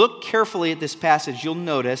look carefully at this passage, you'll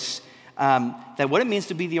notice that what it means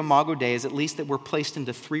to be the Imago Dei is at least that we're placed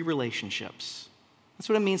into three relationships. That's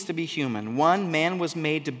what it means to be human. One, man was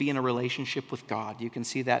made to be in a relationship with God. You can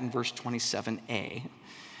see that in verse 27a.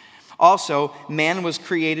 Also, man was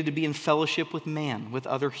created to be in fellowship with man, with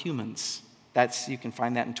other humans. You can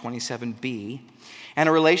find that in 27b. And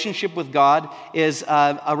a relationship with God is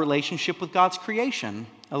a relationship with God's creation,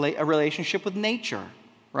 a relationship with nature,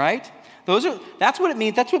 right? That's what it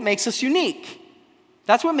means. That's what makes us unique.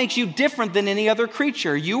 That's what makes you different than any other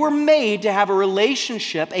creature. You were made to have a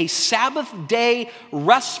relationship, a Sabbath day,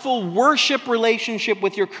 restful worship relationship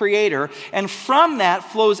with your Creator. And from that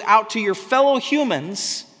flows out to your fellow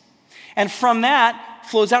humans. And from that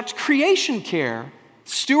flows out to creation care,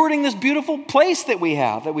 stewarding this beautiful place that we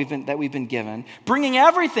have, that we've been given, bringing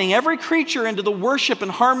everything, every creature into the worship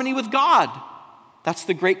and harmony with God. That's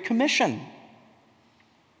the Great Commission.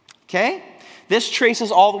 Okay? This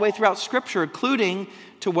traces all the way throughout Scripture, including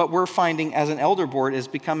to what we're finding as an elder board is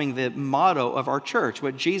becoming the motto of our church.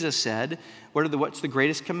 What Jesus said, what's the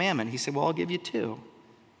greatest commandment? He said, well, I'll give you two.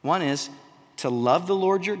 One is to love the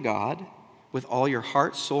Lord your God with all your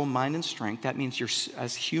heart, soul, mind, and strength. That means you're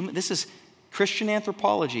as human. This is Christian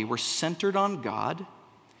anthropology. We're centered on God.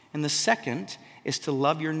 And the second is to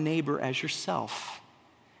love your neighbor as yourself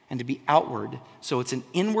and to be outward. So it's an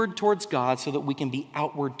inward towards God so that we can be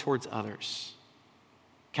outward towards others.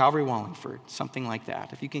 Calvary Wallingford, something like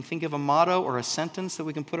that. If you can think of a motto or a sentence that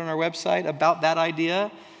we can put on our website about that idea,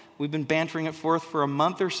 we've been bantering it forth for a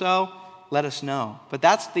month or so, let us know. But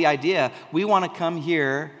that's the idea. We want to come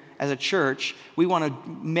here as a church. We want to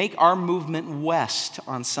make our movement west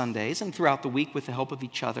on Sundays and throughout the week with the help of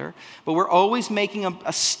each other. But we're always making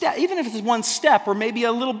a step, even if it's one step or maybe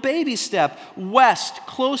a little baby step, west,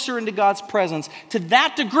 closer into God's presence. To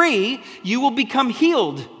that degree, you will become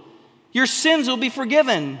healed. Your sins will be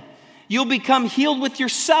forgiven. You'll become healed with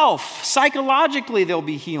yourself. Psychologically, there'll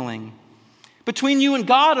be healing. Between you and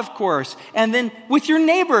God, of course, and then with your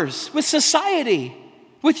neighbors, with society,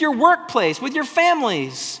 with your workplace, with your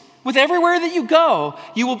families, with everywhere that you go.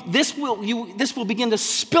 This will begin to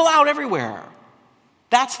spill out everywhere.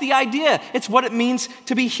 That's the idea. It's what it means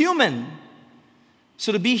to be human.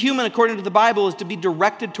 So to be human, according to the Bible, is to be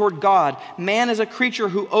directed toward God. Man is a creature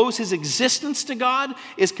who owes his existence to God,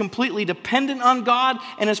 is completely dependent on God,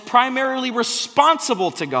 and is primarily responsible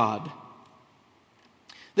to God.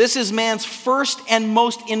 This is man's first and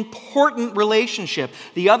most important relationship.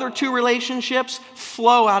 The other two relationships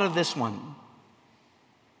flow out of this one.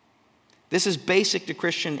 This is basic to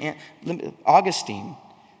Christian. Augustine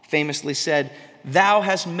famously said, "Thou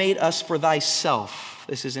hast made us for thyself."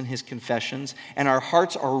 This is in his Confessions. "And our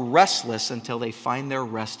hearts are restless until they find their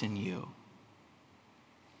rest in you."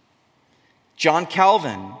 John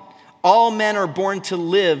Calvin, "All men are born to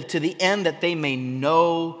live to the end that they may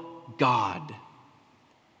know God."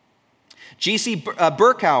 G.C.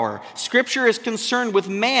 Berkouwer, "Scripture is concerned with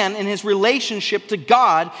man in his relationship to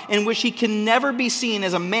God, in which he can never be seen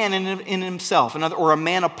as a man in himself, or a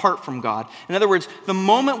man apart from God." In other words, the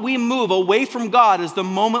moment we move away from God is the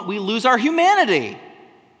moment we lose our humanity.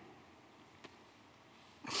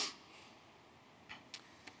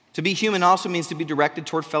 To be human also means to be directed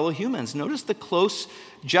toward fellow humans. Notice the close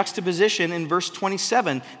juxtaposition in verse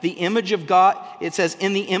 27. The image of God, it says,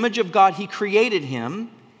 "In the image of God he created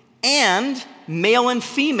him, and male and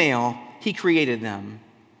female he created them."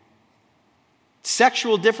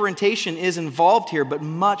 Sexual differentiation is involved here, but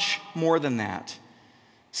much more than that.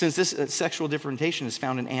 Since this sexual differentiation is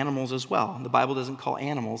found in animals as well. The Bible doesn't call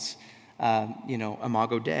animals,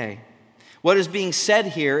 imago Dei. What is being said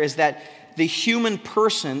here is that the human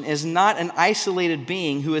person is not an isolated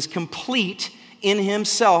being who is complete in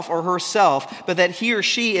himself or herself, but that he or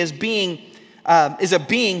she is a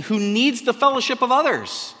being who needs the fellowship of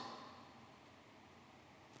others.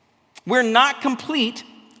 We're not complete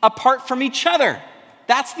apart from each other.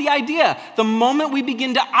 That's the idea. The moment we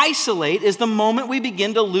begin to isolate is the moment we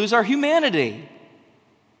begin to lose our humanity.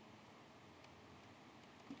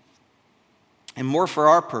 And more for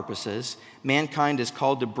our purposes, mankind is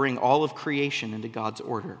called to bring all of creation into God's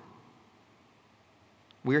order.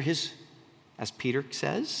 We're his, as Peter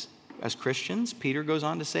says, as Christians, Peter goes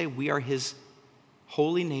on to say, we are his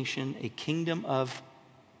holy nation, a kingdom of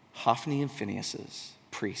Hophni and Phinehas,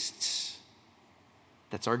 priests.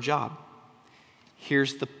 That's our job.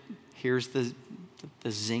 Here's the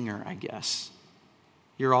zinger, I guess.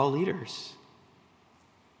 You're all leaders.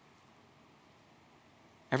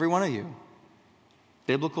 Every one of you.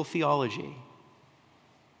 Biblical theology.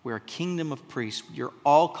 We're a kingdom of priests. You're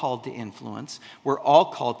all called to influence. We're all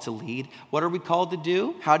called to lead. What are we called to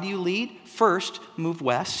do? How do you lead? First, move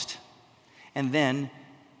west. And then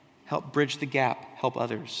help bridge the gap. Help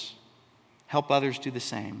others. Help others do the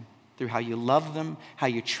same. through how you love them, how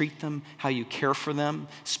you treat them, how you care for them,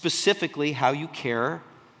 specifically how you care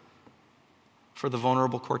for the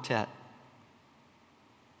vulnerable quartet,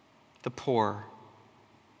 the poor,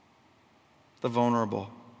 the vulnerable.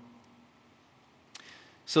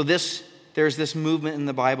 So there's this movement in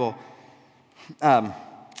the Bible.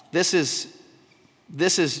 This is.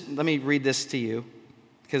 Let me read this to you,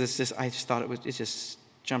 because I just thought it just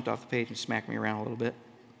jumped off the page and smacked me around a little bit.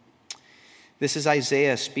 This is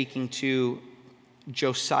Isaiah speaking to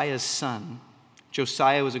Josiah's son.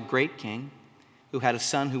 Josiah was a great king who had a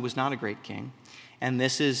son who was not a great king. And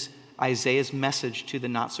this is Isaiah's message to the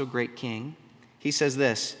not-so-great king. He says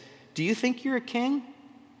this, "Do you think you're a king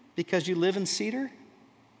because you live in cedar?"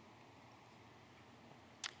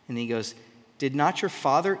 And he goes, "Did not your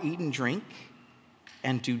father eat and drink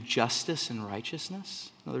and do justice and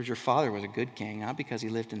righteousness?" In other words, your father was a good king, not because he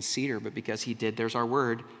lived in cedar, but because he did, there's our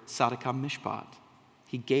word, tzedakah mishpat.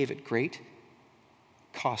 He gave it great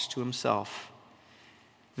cost to himself.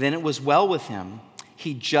 Then it was well with him.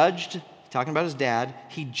 He judged, talking about his dad,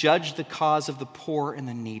 he judged the cause of the poor and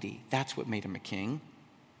the needy. That's what made him a king.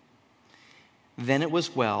 Then it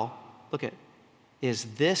was well. Look at, is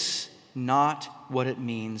this not what it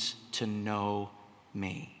means to know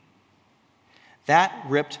me? That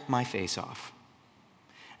ripped my face off.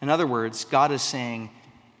 In other words, God is saying,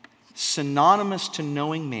 synonymous to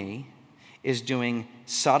knowing me is doing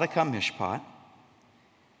tzedakah mishpat,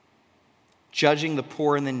 judging the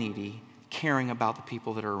poor and the needy, caring about the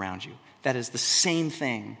people that are around you. That is the same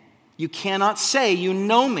thing. You cannot say you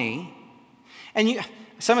know me. And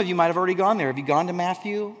some of you might have already gone there. Have you gone to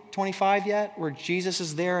Matthew 25 yet? Where Jesus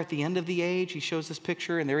is there at the end of the age. He shows this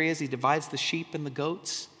picture, and there he is. He divides the sheep and the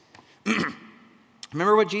goats.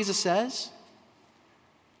 Remember what Jesus says?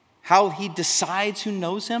 How he decides who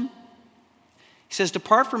knows him? He says,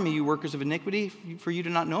 "Depart from me, you workers of iniquity, for you do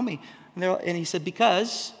not know me." And he said,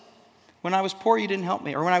 "Because when I was poor, you didn't help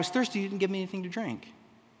me. Or when I was thirsty, you didn't give me anything to drink.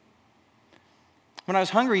 When I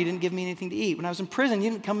was hungry, you didn't give me anything to eat. When I was in prison,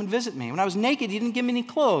 you didn't come and visit me. When I was naked, you didn't give me any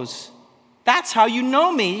clothes. That's how you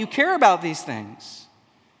know me. You care about these things."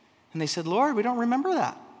 And they said, "Lord, we don't remember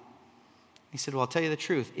that." He said, "Well, I'll tell you the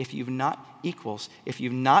truth. If you've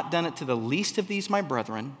not done it to the least of these, my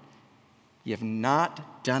brethren, you have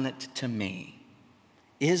not done it to me.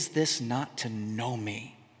 Is this not to know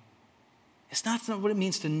me?" It's not what it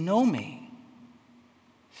means to know me.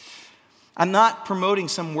 I'm not promoting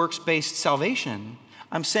some works-based salvation.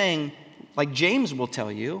 I'm saying, like James will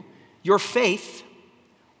tell you, your faith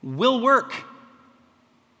will work.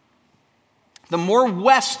 The more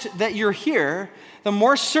west that you're here, the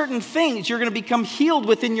more certain things you're going to become healed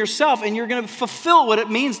within yourself, and you're going to fulfill what it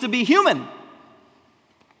means to be human.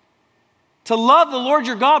 To love the Lord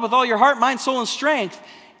your God with all your heart, mind, soul, and strength.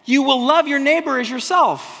 You will love your neighbor as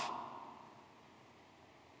yourself.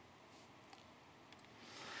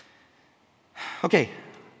 Okay,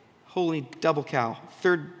 holy double cow.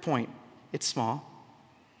 Third point, it's small.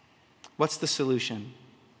 What's the solution?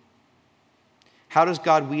 How does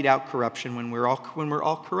God weed out corruption when we're all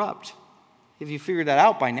corrupt? If you figured that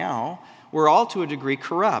out by now, we're all to a degree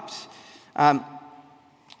corrupt. In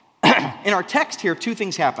our text here, two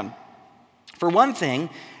things happen. For one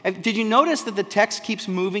thing, did you notice that the text keeps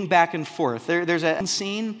moving back and forth? There's a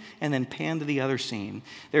scene and then pan to the other scene.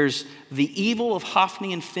 There's the evil of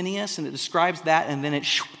Hophni and Phinehas, and it describes that, and then it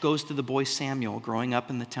goes to the boy Samuel growing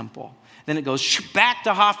up in the temple. Then it goes back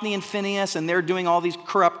to Hophni and Phinehas, and they're doing all these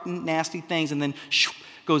corrupt, nasty things, and then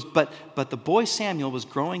goes, but the boy Samuel was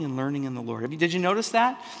growing and learning in the Lord. Did you notice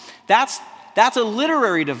that? That's a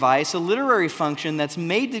literary device, a literary function that's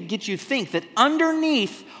made to get you to think that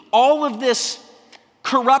underneath all of this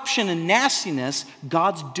corruption and nastiness,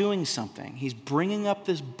 God's doing something. He's bringing up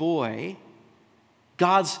this boy.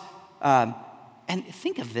 And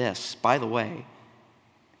think of this, by the way.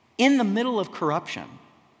 In the middle of corruption,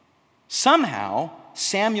 somehow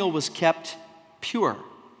Samuel was kept pure.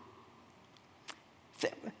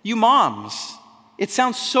 You moms, it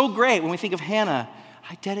sounds so great when we think of Hannah.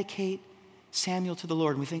 I dedicate Samuel to the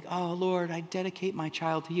Lord, and we think, "Oh, Lord, I dedicate my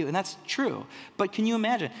child to you." And that's true. But can you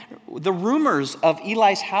imagine? The rumors of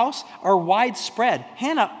Eli's house are widespread.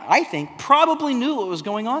 Hannah, I think, probably knew what was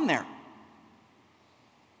going on there.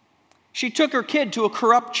 She took her kid to a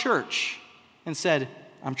corrupt church and said,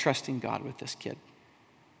 "I'm trusting God with this kid,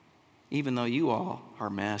 even though you all are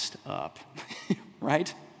messed up."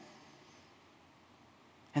 Right?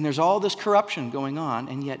 And there's all this corruption going on,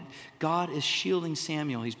 and yet God is shielding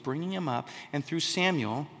Samuel. He's bringing him up, and through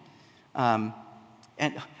Samuel,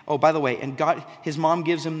 And, oh, by the way, and God, his mom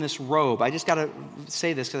gives him this robe. I just got to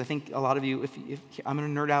say this because I think a lot of you, if I'm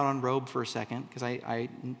going to nerd out on robe for a second because I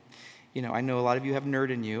know a lot of you have nerd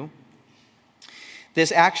in you.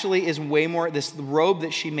 This actually is way more, this robe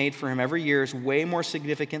that she made for him every year is way more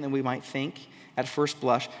significant than we might think at first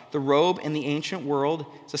blush. The robe in the ancient world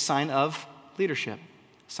is a sign of leadership,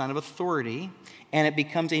 a sign of authority, and it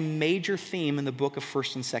becomes a major theme in the book of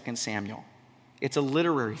 1st and 2nd Samuel. It's a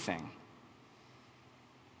literary thing.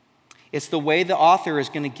 It's the way the author is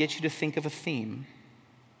going to get you to think of a theme.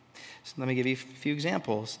 So let me give you a few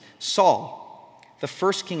examples. Saul, the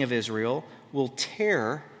first king of Israel, will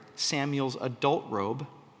tear Samuel's adult robe.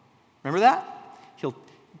 Remember that?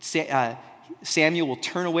 Samuel will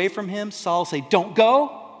turn away from him. Saul will say, "Don't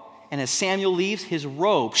go." And as Samuel leaves, his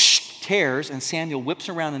robe tears, and Samuel whips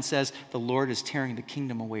around and says, "The Lord is tearing the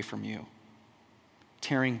kingdom away from you,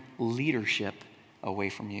 tearing leadership away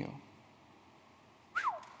from you."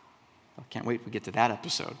 I can't wait to get to that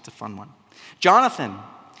episode. It's a fun one. Jonathan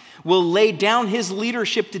will lay down his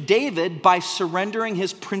leadership to David by surrendering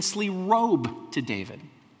his princely robe to David.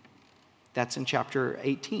 That's in chapter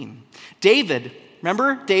 18. David,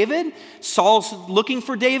 remember David? Saul's looking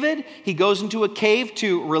for David. He goes into a cave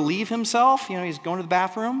to relieve himself. He's going to the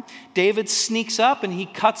bathroom. David sneaks up and he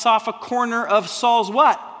cuts off a corner of Saul's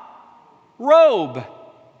what? Robe.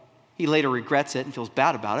 He later regrets it and feels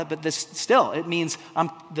bad about it, but it means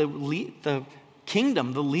the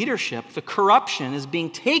kingdom, the leadership, the corruption is being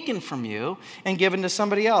taken from you and given to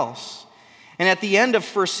somebody else. And at the end of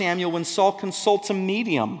 1 Samuel, when Saul consults a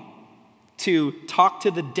medium to talk to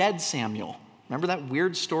the dead Samuel, remember that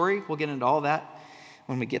weird story? We'll get into all that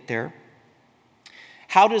when we get there.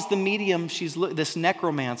 How does the medium, this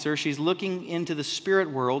necromancer, she's looking into the spirit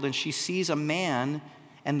world and she sees a man.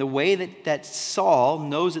 And the way that Saul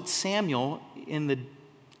knows it's Samuel in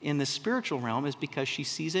the spiritual realm is because she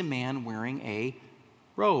sees a man wearing a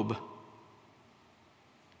robe.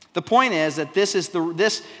 The point is that the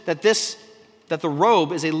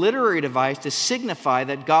robe is a literary device to signify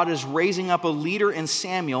that God is raising up a leader in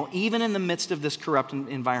Samuel, even in the midst of this corrupt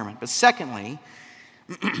environment. But secondly,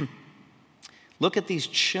 look at these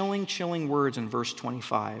chilling words in verse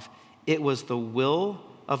 25. It was the will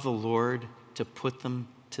of the Lord to put them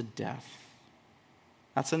to death.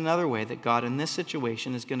 That's another way that God in this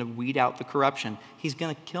situation is going to weed out the corruption. He's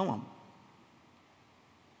going to kill him.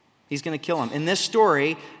 He's going to kill him. In this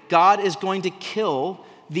story, God is going to kill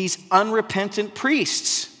these unrepentant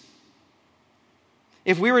priests.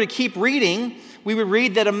 If we were to keep reading, we would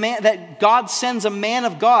read that God sends a man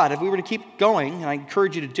of God. If we were to keep going, and I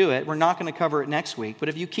encourage you to do it, we're not going to cover it next week, but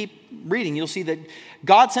if you keep reading, you'll see that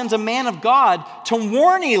God sends a man of God to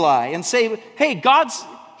warn Eli and say, "Hey,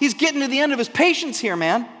 he's getting to the end of his patience here,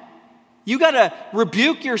 man. You got to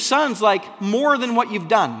rebuke your sons like more than what you've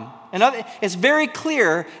done." And it's very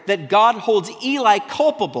clear that God holds Eli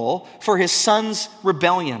culpable for his son's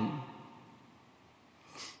rebellion.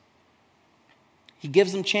 He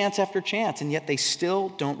gives them chance after chance, and yet they still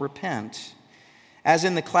don't repent. As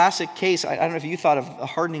in the classic case, I don't know if you thought of the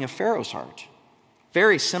hardening of Pharaoh's heart.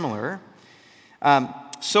 Very similar.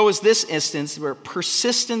 So is this instance where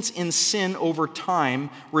persistence in sin over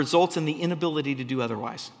time results in the inability to do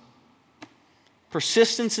otherwise.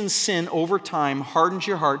 Persistence in sin over time hardens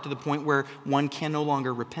your heart to the point where one can no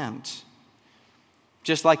longer repent.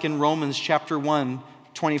 Just like in Romans chapter 1,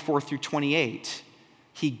 24 through 28.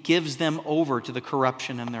 He gives them over to the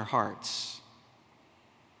corruption in their hearts.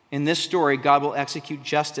 In this story, God will execute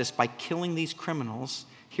justice by killing these criminals.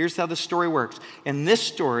 Here's how the story works. In this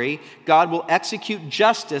story, God will execute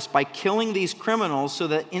justice by killing these criminals so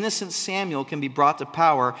that innocent Samuel can be brought to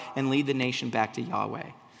power and lead the nation back to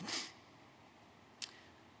Yahweh.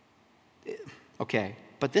 Okay,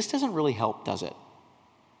 but this doesn't really help, does it?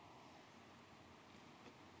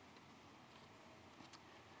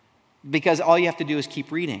 Because all you have to do is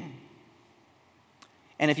keep reading.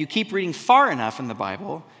 And if you keep reading far enough in the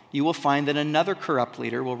Bible, you will find that another corrupt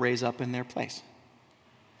leader will raise up in their place.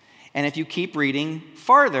 And if you keep reading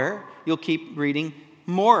farther, you'll keep reading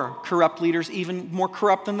more corrupt leaders, even more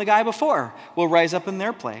corrupt than the guy before, will rise up in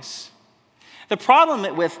their place. The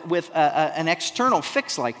problem with an external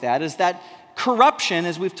fix like that is that corruption,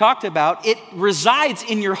 as we've talked about, it resides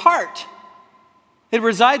in your heart. It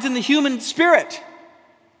resides in the human spirit.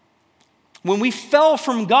 When we fell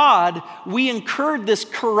from God, we incurred this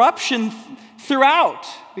corruption throughout.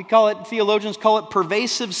 Theologians call it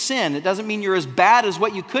pervasive sin. It doesn't mean you're as bad as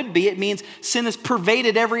what you could be. It means sin has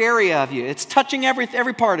pervaded every area of you. It's touching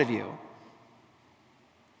every part of you.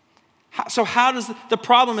 So how does the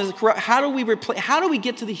problem is how do we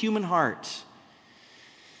get to the human heart?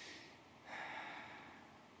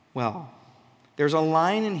 Well, there's a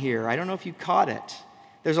line in here. I don't know if you caught it.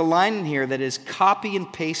 There's a line in here that is copy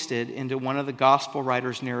and pasted into one of the gospel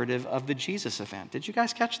writers' narrative of the Jesus event. Did you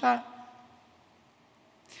guys catch that?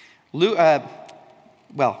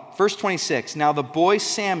 Verse 26. Now the boy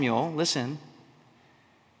Samuel, listen,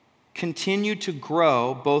 continued to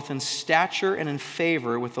grow both in stature and in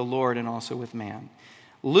favor with the Lord and also with man.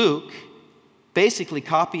 Luke basically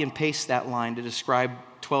copy and paste that line to describe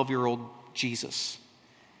 12-year-old Jesus.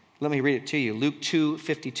 Let me read it to you. Luke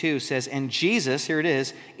 2:52 says, and Jesus, here it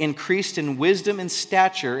is, increased in wisdom and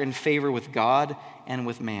stature in favor with God and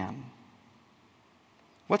with man.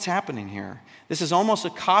 What's happening here? This is almost a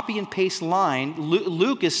copy and paste line.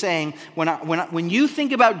 Luke is saying, when you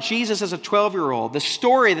think about Jesus as a 12-year-old, the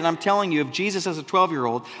story that I'm telling you of Jesus as a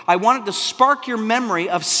 12-year-old, I wanted to spark your memory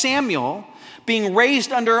of Samuel being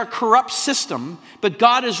raised under a corrupt system, but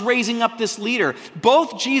God is raising up this leader.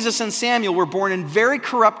 Both Jesus and Samuel were born in very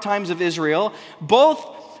corrupt times of Israel. Both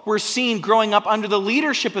were seen growing up under the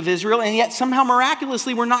leadership of Israel, and yet somehow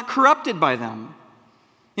miraculously were not corrupted by them.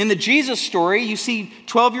 In the Jesus story, you see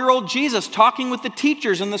 12-year-old Jesus talking with the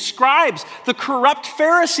teachers and the scribes, the corrupt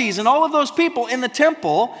Pharisees, and all of those people in the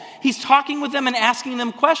temple. He's talking with them and asking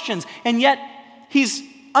them questions, and yet he's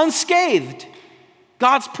unscathed.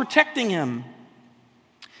 God's protecting him.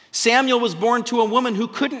 Samuel was born to a woman who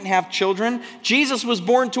couldn't have children. Jesus was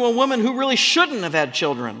born to a woman who really shouldn't have had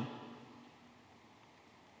children.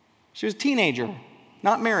 She was a teenager,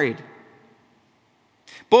 not married.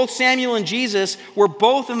 Both Samuel and Jesus were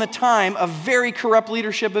both in the time of very corrupt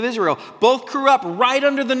leadership of Israel. Both grew up right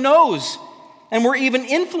under the nose and were even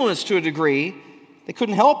influenced to a degree. They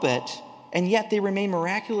couldn't help it, and yet they remained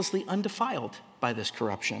miraculously undefiled by this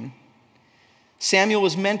corruption. Samuel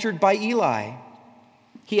was mentored by Eli.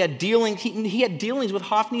 He had dealings with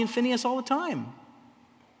Hophni and Phinehas all the time.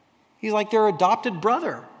 He's like their adopted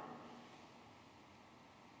brother.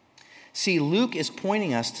 See, Luke is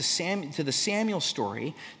pointing us to the Samuel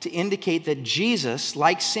story to indicate that Jesus,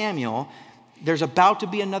 like Samuel, there's about to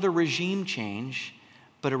be another regime change,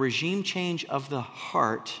 but a regime change of the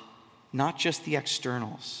heart, not just the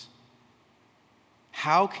externals.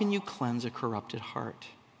 How can you cleanse a corrupted heart?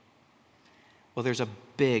 Well, there's a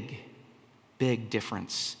big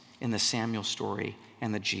difference in the Samuel story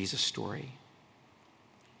and the Jesus story.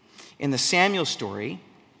 In the Samuel story,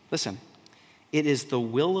 listen, it is the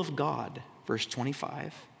will of God, verse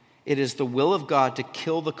 25. It is the will of God to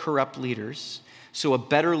kill the corrupt leaders so a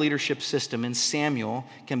better leadership system in Samuel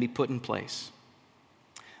can be put in place.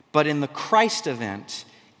 But in the Christ event,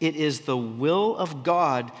 it is the will of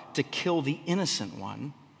God to kill the innocent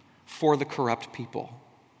one for the corrupt people.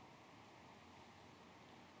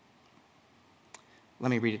 Let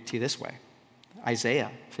me read it to you this way. Isaiah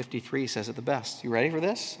 53 says it the best. You ready for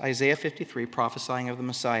this? Isaiah 53, prophesying of the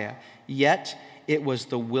Messiah. Yet it was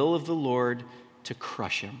the will of the Lord to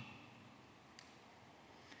crush him.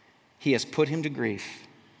 He has put him to grief.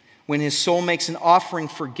 When his soul makes an offering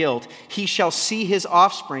for guilt, he shall see his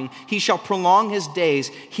offspring. He shall prolong his days.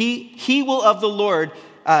 He will of the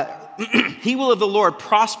Lord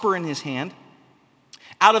prosper in his hand.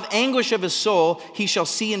 Out of anguish of his soul, he shall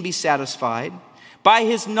see and be satisfied. By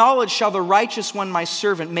his knowledge shall the righteous one, my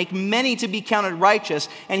servant, make many to be counted righteous,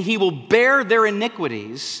 and he will bear their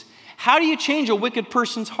iniquities. How do you change a wicked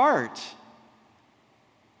person's heart?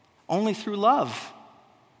 Only through love.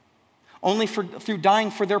 Only through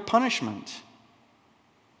dying for their punishment.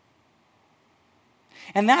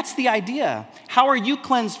 And that's the idea. How are you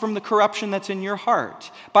cleansed from the corruption that's in your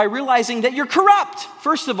heart? By realizing that you're corrupt,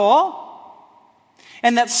 first of all,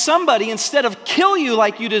 and that somebody, instead of kill you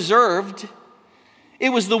like you deserved, it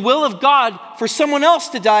was the will of God for someone else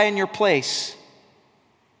to die in your place.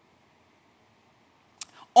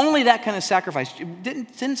 Only that kind of sacrifice.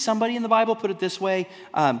 Didn't somebody in the Bible put it this way?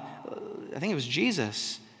 I think it was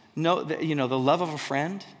Jesus. The love of a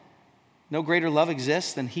friend. No greater love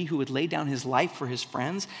exists than he who would lay down his life for his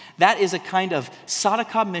friends. That is a kind of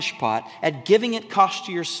tzedakah mishpat, at giving it cost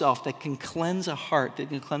to yourself, that can cleanse a heart, that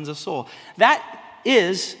can cleanse a soul. That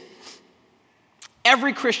is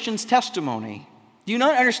every Christian's testimony. Do you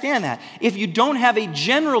not understand that? If you don't have a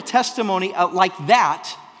general testimony like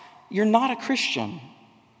that, you're not a Christian.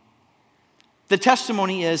 The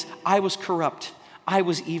testimony is, I was corrupt, I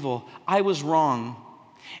was evil, I was wrong.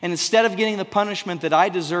 And instead of getting the punishment that I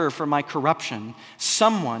deserve for my corruption,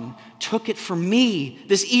 someone took it for me,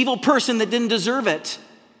 this evil person that didn't deserve it.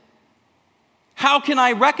 How can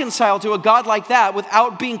I reconcile to a God like that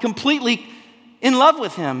without being completely in love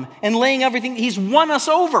with him and laying everything? He's won us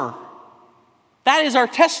over. That is our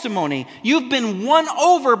testimony. You've been won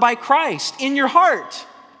over by Christ in your heart.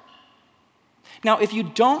 Now, if you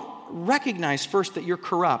don't recognize first that you're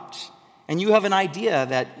corrupt, and you have an idea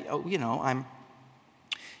that, I'm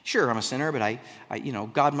a sinner, but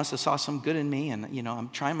God must have saw some good in me, and, I'm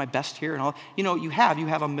trying my best here and all. You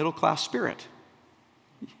have a middle-class spirit.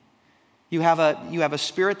 You have a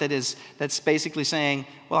spirit that's basically saying,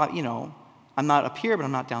 well, I'm not up here, but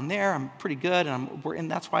I'm not down there. I'm pretty good, and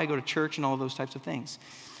that's why I go to church and all of those types of things.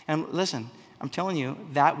 And listen, I'm telling you,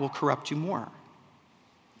 that will corrupt you more.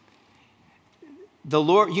 The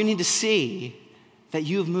Lord, you need to see that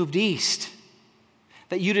you've moved east,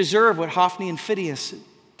 that you deserve what Hophni and Phinehas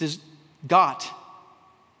got,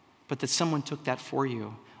 but that someone took that for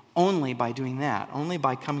you. Only by doing that, only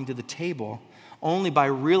by coming to the table, only by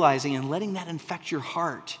realizing and letting that infect your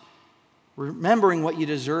heart, remembering what you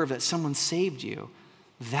deserve, that someone saved you,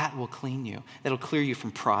 that will clean you. That'll clear you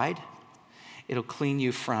from pride. It'll clean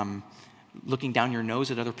you from looking down your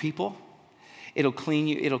nose at other people. It'll clean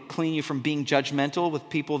you from being judgmental with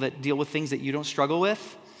people that deal with things that you don't struggle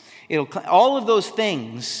with. All of those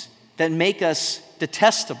things that make us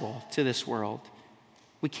detestable to this world.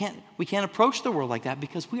 We can't approach the world like that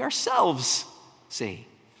because we ourselves see.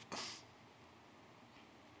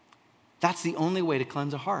 That's the only way to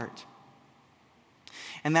cleanse a heart.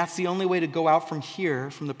 And that's the only way to go out from here,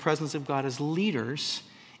 from the presence of God as leaders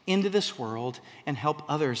into this world and help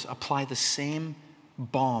others apply the same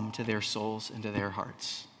balm to their souls and to their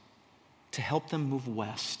hearts, to help them move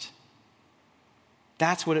west.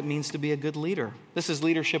 That's what it means to be a good leader. This is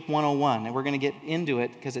Leadership 101, and we're going to get into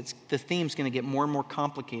it because the theme's going to get more and more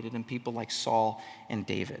complicated in people like Saul and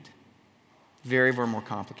David. Very, very more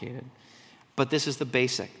complicated. But this is the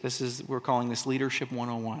basic. We're calling this Leadership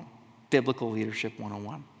 101, Biblical Leadership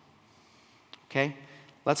 101. Okay?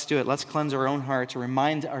 Let's do it. Let's cleanse our own hearts, or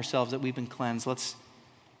remind ourselves that we've been cleansed. It's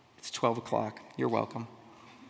 12 o'clock. You're welcome.